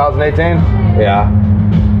 2018? Yeah.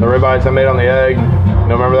 The ribeyes I made on the egg.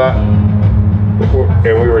 You remember that?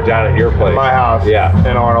 And we were down at your place. My house. Yeah.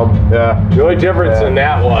 In Arnold. Yeah. The only difference in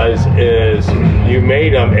that is you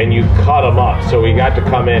made them and you cut them up. So we got to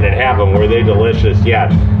come in and have them. Were they delicious? Yeah.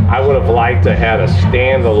 I would have liked to have a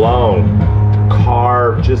standalone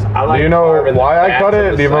carve. Just I like. Do you know why I cut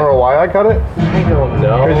it? Do you remember why I cut it? I don't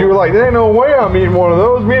know. Because you were like, there ain't no way I'm eating one of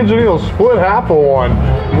those. Me and Janelle split half of one.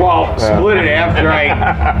 Well, split it after I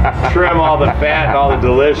trim all the fat and all the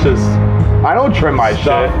delicious I don't trim my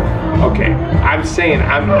stuff. shit. Okay, I'm saying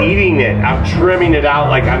I'm eating it. I'm trimming it out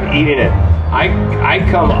like I'm eating it. I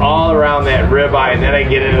come all around that ribeye and then I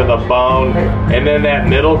get into the bone and then that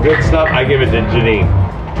middle good stuff I give it to Janine.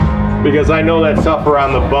 Because I know that stuff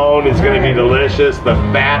around the bone is going to be delicious. The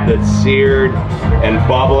fat that's seared and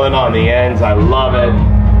bubbling on the ends, I love it.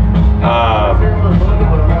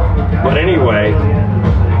 But anyway,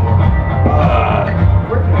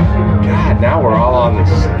 God, now we're all on the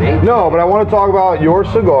steak. No, but I want to talk about your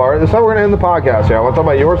cigar. This is how we're going to end the podcast here. I want to talk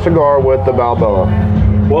about your cigar with the Balboa.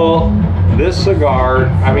 Well, this cigar,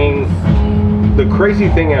 I mean, the crazy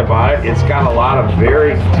thing about it, it's got a lot of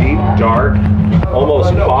very deep, dark,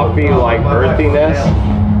 almost coffee-like earthiness.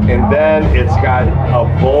 And then it's got a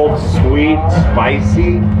bold, sweet,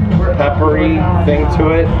 spicy, peppery thing to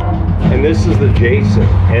it. and this is the Jason,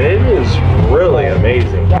 and it is really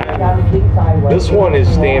amazing. This one is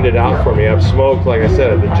standing out for me. I've smoked, like I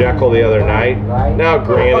said, at the Jekyll the other night. Now,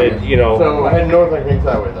 granted, you know, So head north on Kings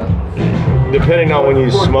Highway then. depending on when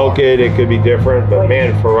you smoke it, it could be different. But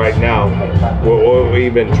man, for right now, what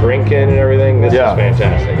we've been drinking and everything, this is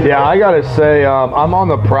fantastic. Yeah, I gotta say, I'm on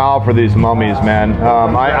the prowl for these mummies, man.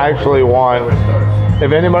 I actually want,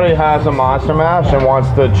 if anybody has a Monster Mash and wants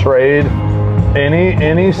to trade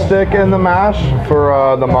any stick in the mash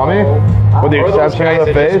for the mummy, with the Or those exception guys of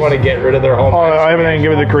the that just face. want to get rid of their home. Everything,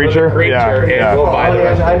 give it the creature. And we'll buy the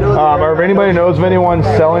rest. Or if anybody knows of anyone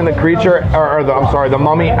selling the creature, the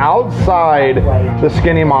mummy outside the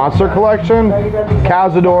Skinny Monster collection,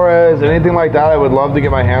 Cazadores, anything like that, I would love to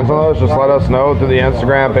get my hands on those. Just let us know through the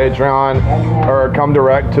Instagram, Patreon, or come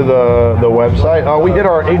direct to the website. We hit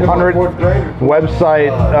our 800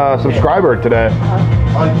 website subscriber today.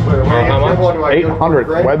 How much? 800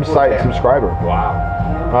 website subscriber.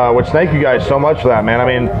 Wow. Which thank you guys so much for that, man. I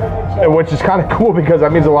mean, which is kind of cool because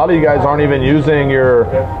that means a lot of you guys aren't even using your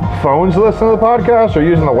phones to listen to the podcast or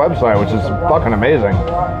using the website, which is fucking amazing.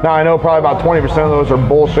 Now, I know probably about 20% of those are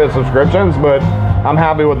bullshit subscriptions, but I'm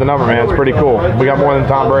happy with the number, man. It's pretty cool. We got more than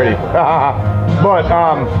Tom Brady. But,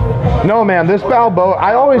 no, man, this Balboa,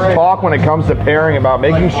 I always talk when it comes to pairing about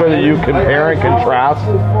making sure that you compare and contrast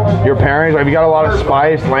your pairings. Like, if you got a lot of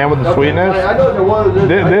spice, land with the sweetness,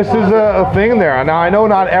 this is a thing there. Now, I know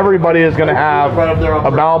not everybody is going to have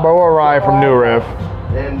a Balboa Rye from New Riff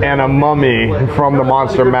and a mummy from the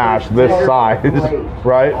Monster Mash this size,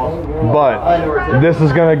 right? But this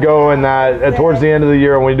is going to go in that, towards the end of the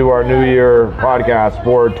year when we do our New Year podcast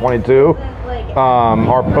for 22,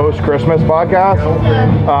 our post-Christmas podcast,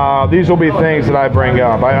 these will be things that I bring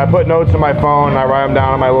up. I put notes in my phone, and I write them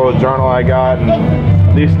down in my little journal I got,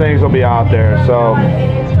 and these things will be out there. So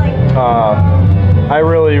I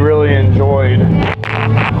really, really enjoyed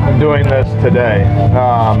doing this today.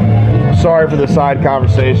 Sorry for the side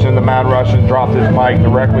conversation. The Mad Russian dropped his mic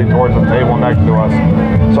directly towards the table next to us,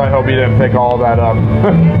 so I hope you didn't pick all that up.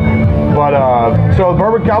 But so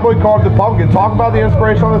Bourbon Cowboy carved the pumpkin. Talk about the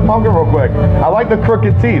inspiration on this pumpkin real quick. I like the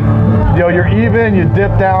crooked teeth. You know, you're even, you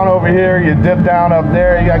dip down over here, you dip down up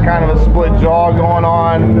there, you got kind of a split jaw going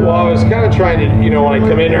on. Well, I was kind of trying to, you know, when I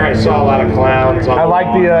come in here, I saw a lot of clowns. I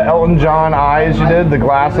like the Elton John eyes you did, the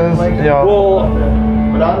glasses. You know. Well,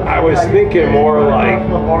 I was thinking more like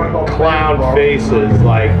clown faces,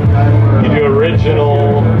 like you do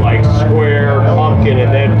original like square pumpkin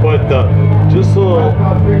and then put just a little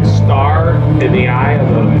star in the eye of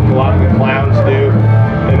a lot of the clowns do,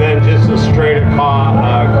 and then just a straight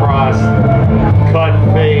across cut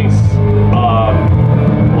face,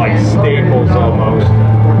 like staples almost,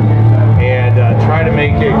 and try to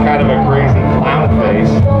make it kind of a crazy clown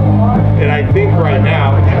face. And I think right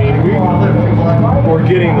now, I mean, we're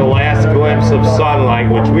getting the last glimpse of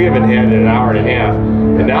sunlight, which we haven't had in an hour and a half.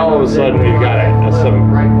 And now all of a sudden we've got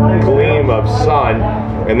some gleam of sun,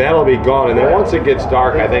 and that'll be gone. And then once it gets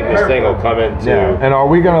dark, I think this thing will come into. Yeah. And are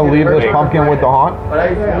we going to leave this pumpkin with the haunt?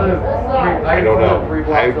 I don't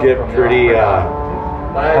know. I get pretty.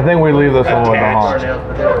 I think we leave this one with the haunt.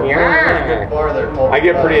 Yeah. I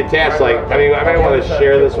get pretty attached. Like, I mean, I might want to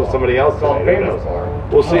share this with somebody else today, you know?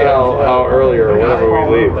 We'll see how early or whenever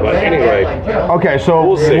we leave. But anyway. Okay,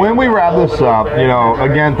 so when we wrap this up, you know,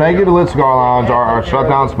 again, thank you to Lit Cigar Lounge, our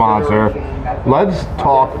shutdown sponsor. Let's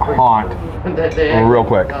talk haunt real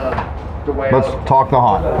quick. Let's talk the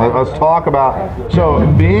haunt. Let's talk about, so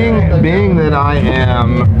being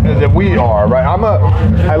that we are, right?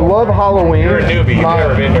 I love Halloween. You're a newbie. You've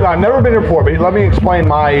never been here. I've never been here before, but let me explain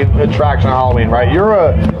my attraction to Halloween, right? You're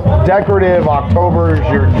a decorative, October's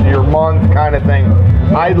your month kind of thing.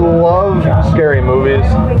 I love scary movies.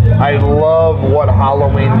 I love what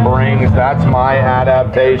Halloween brings. That's my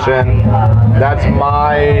adaptation. That's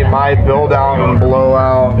my build out and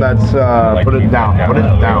blowout. That's put it down.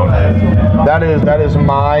 That is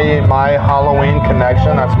my Halloween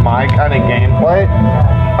connection. That's my kind of gameplay.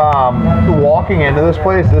 Walking into this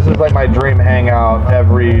place, this is like my dream hangout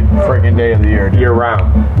every freaking day of the year. Year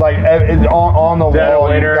round. Like on the Dead wall,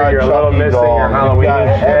 of winter, you've got you're a little Chucky missing dolls, your you've Halloween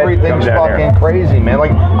got shit. everything's Come down fucking here. crazy, man.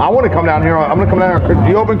 Like I want to come down here. I'm gonna come down here. Do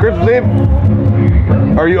you open Christmas Eve?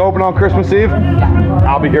 Are you open on Christmas Eve?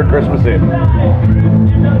 I'll be here Christmas Eve.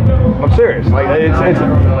 I'm serious. Like it's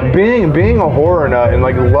being a horror nut and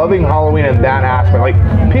like loving Halloween in that aspect. Like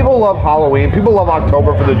people love Halloween, people love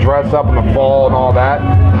October for the dress up in the fall and all that.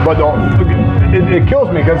 But it kills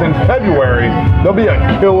me because in February there'll be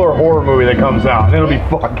a killer horror movie that comes out and it'll be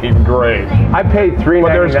fucking great. I paid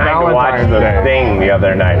 $3.99 to watch The Thing the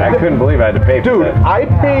other night. I couldn't believe I had to pay for Dude, that. I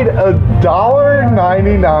paid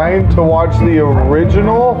 $1.99 to watch the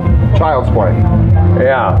original Child's Play.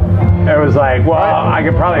 Yeah. It was like, well, I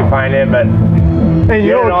could probably find it, but And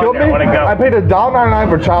you know what killed me? I paid $1.99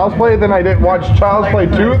 for Child's Play, then I didn't watch Child's Play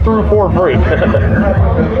 2 through 4 free.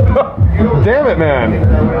 Damn it, man.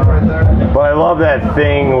 But I love that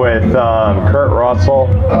thing with Kurt Russell.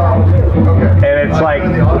 And it's like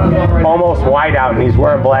almost white out, and he's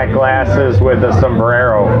wearing black glasses with a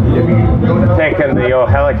sombrero, taking the old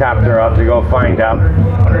helicopter up to go find out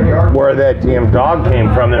where that damn dog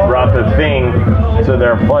came from that brought the Thing to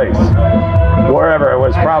their place. Wherever, it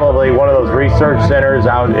was probably one of those research centers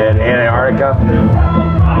out in Antarctica.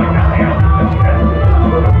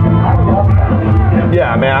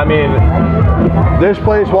 Yeah, man, I mean, this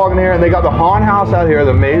place walking here, and they got the Haunted House out here,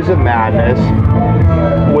 the Maze of Madness,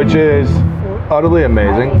 which is utterly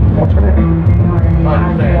amazing. What's her name?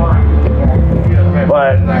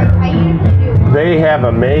 But they have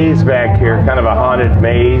a maze back here, kind of a haunted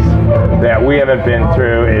maze that we haven't been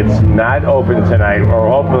through. It's not open tonight, or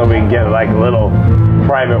hopefully we can get like a little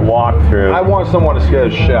private walkthrough. I want someone to scare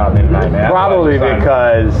the shit out of me tonight, man. Probably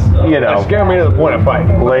because, you know, it scared me to the point of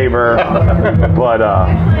fighting. Labor, but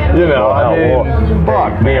you know, I mean,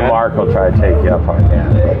 fuck, me and Mark will try to take you up on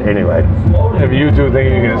that. But anyway, if you two think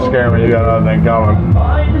you're gonna scare me, you got nothing coming.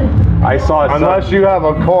 I saw it. Unless you have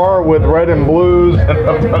a car with red and blues and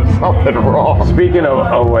I've done something wrong. Speaking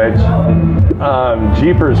of which,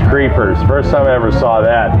 Jeepers Creepers. First time I ever saw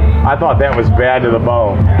that, I thought that was bad to the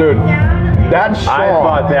bone. Dude, that song. I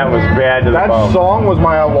thought that was bad to the bone. That song was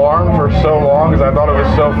my alarm for so long because I thought it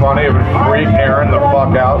was so funny. It would freak Aaron the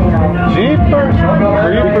fuck out. Jeepers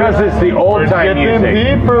Creepers. Because it's the old time music.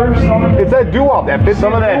 Jeepers. It's that doo-wop, that 50s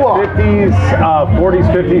Some of that doo-wop. 50s, 40s,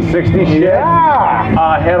 50s, 60s shit.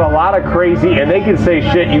 Yeah. Had a lot of crazy, and they can say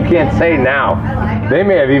shit you can't say now. They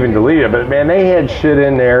may have even deleted it, but man, they had shit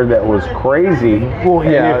in there that was crazy. Well,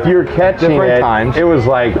 yeah, and if you're catching different it, times. it was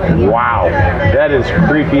like, wow, that is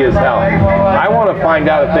creepy as hell. I want to find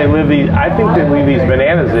out if they leave these. I think they leave these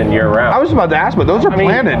bananas in year round. I was about to ask, but those are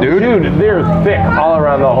planted, dude. Dude, they're thick all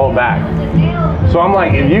around the whole back. So I'm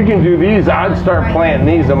like, if you can do these, I'd start planting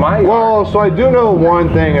these in my yard. Well, so I do know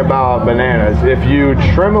one thing about bananas. If you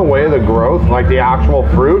trim away the growth, like the actual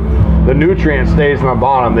fruit, the nutrient stays in the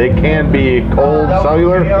bottom. They can be cold,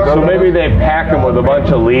 cellular. So maybe they pack them with a bunch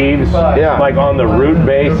of leaves, like on the root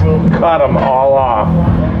base, cut them all off,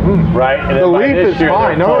 right? And the leaf is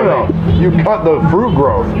fine. No. You cut the fruit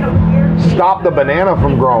growth. Stop the banana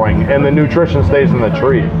from growing, and the nutrition stays in the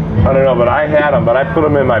tree. I don't know, but I had them, but I put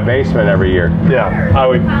them in my basement every year. Yeah. I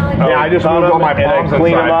would I just cut moved them all my and palms I'd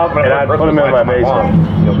clean them inside. up, and I'd put them in my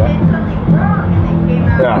basement.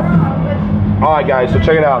 Yeah. All right, guys, so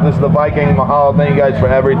check it out. This is the Viking Mahalo. Thank you guys for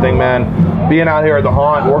everything, man. Being out here at the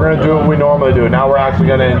haunt, we're going to do what we normally do. Now we're actually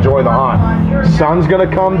going to enjoy the haunt. Sun's going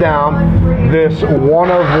to come down. This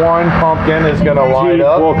one-of-one pumpkin is going to light Jeep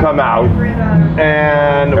up. will come out.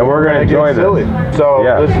 And we're going to enjoy silly. this. So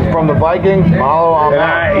this is from the Viking Mahalo. And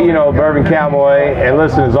I, Bourbon Cowboy, and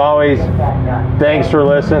listen, as always, thanks for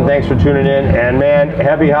listening, thanks for tuning in, and man,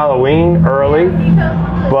 happy Halloween early,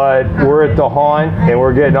 but we're at the haunt, and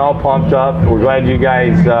we're getting all pumped up. We're glad you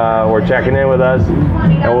guys were checking in with us,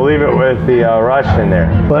 and we'll leave it with the Rush in there.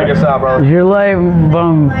 Take us out, brother. Желаю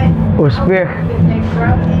вам успех.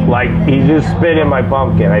 Like, he just spit in my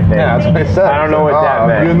pumpkin, I think. Yeah, that's what I said. I don't know what that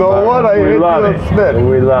meant. You know what? I we hate love you it. spit.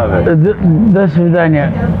 We love it. До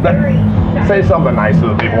свидания. Say something nice to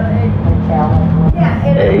the people.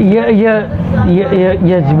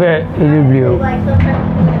 Я тебя люблю.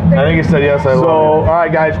 I think he said yes, I love you. All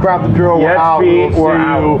right, guys, Craft the Puro, we're Yes, out. Pete, We'll see we're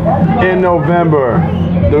you in November.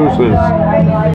 Deuces.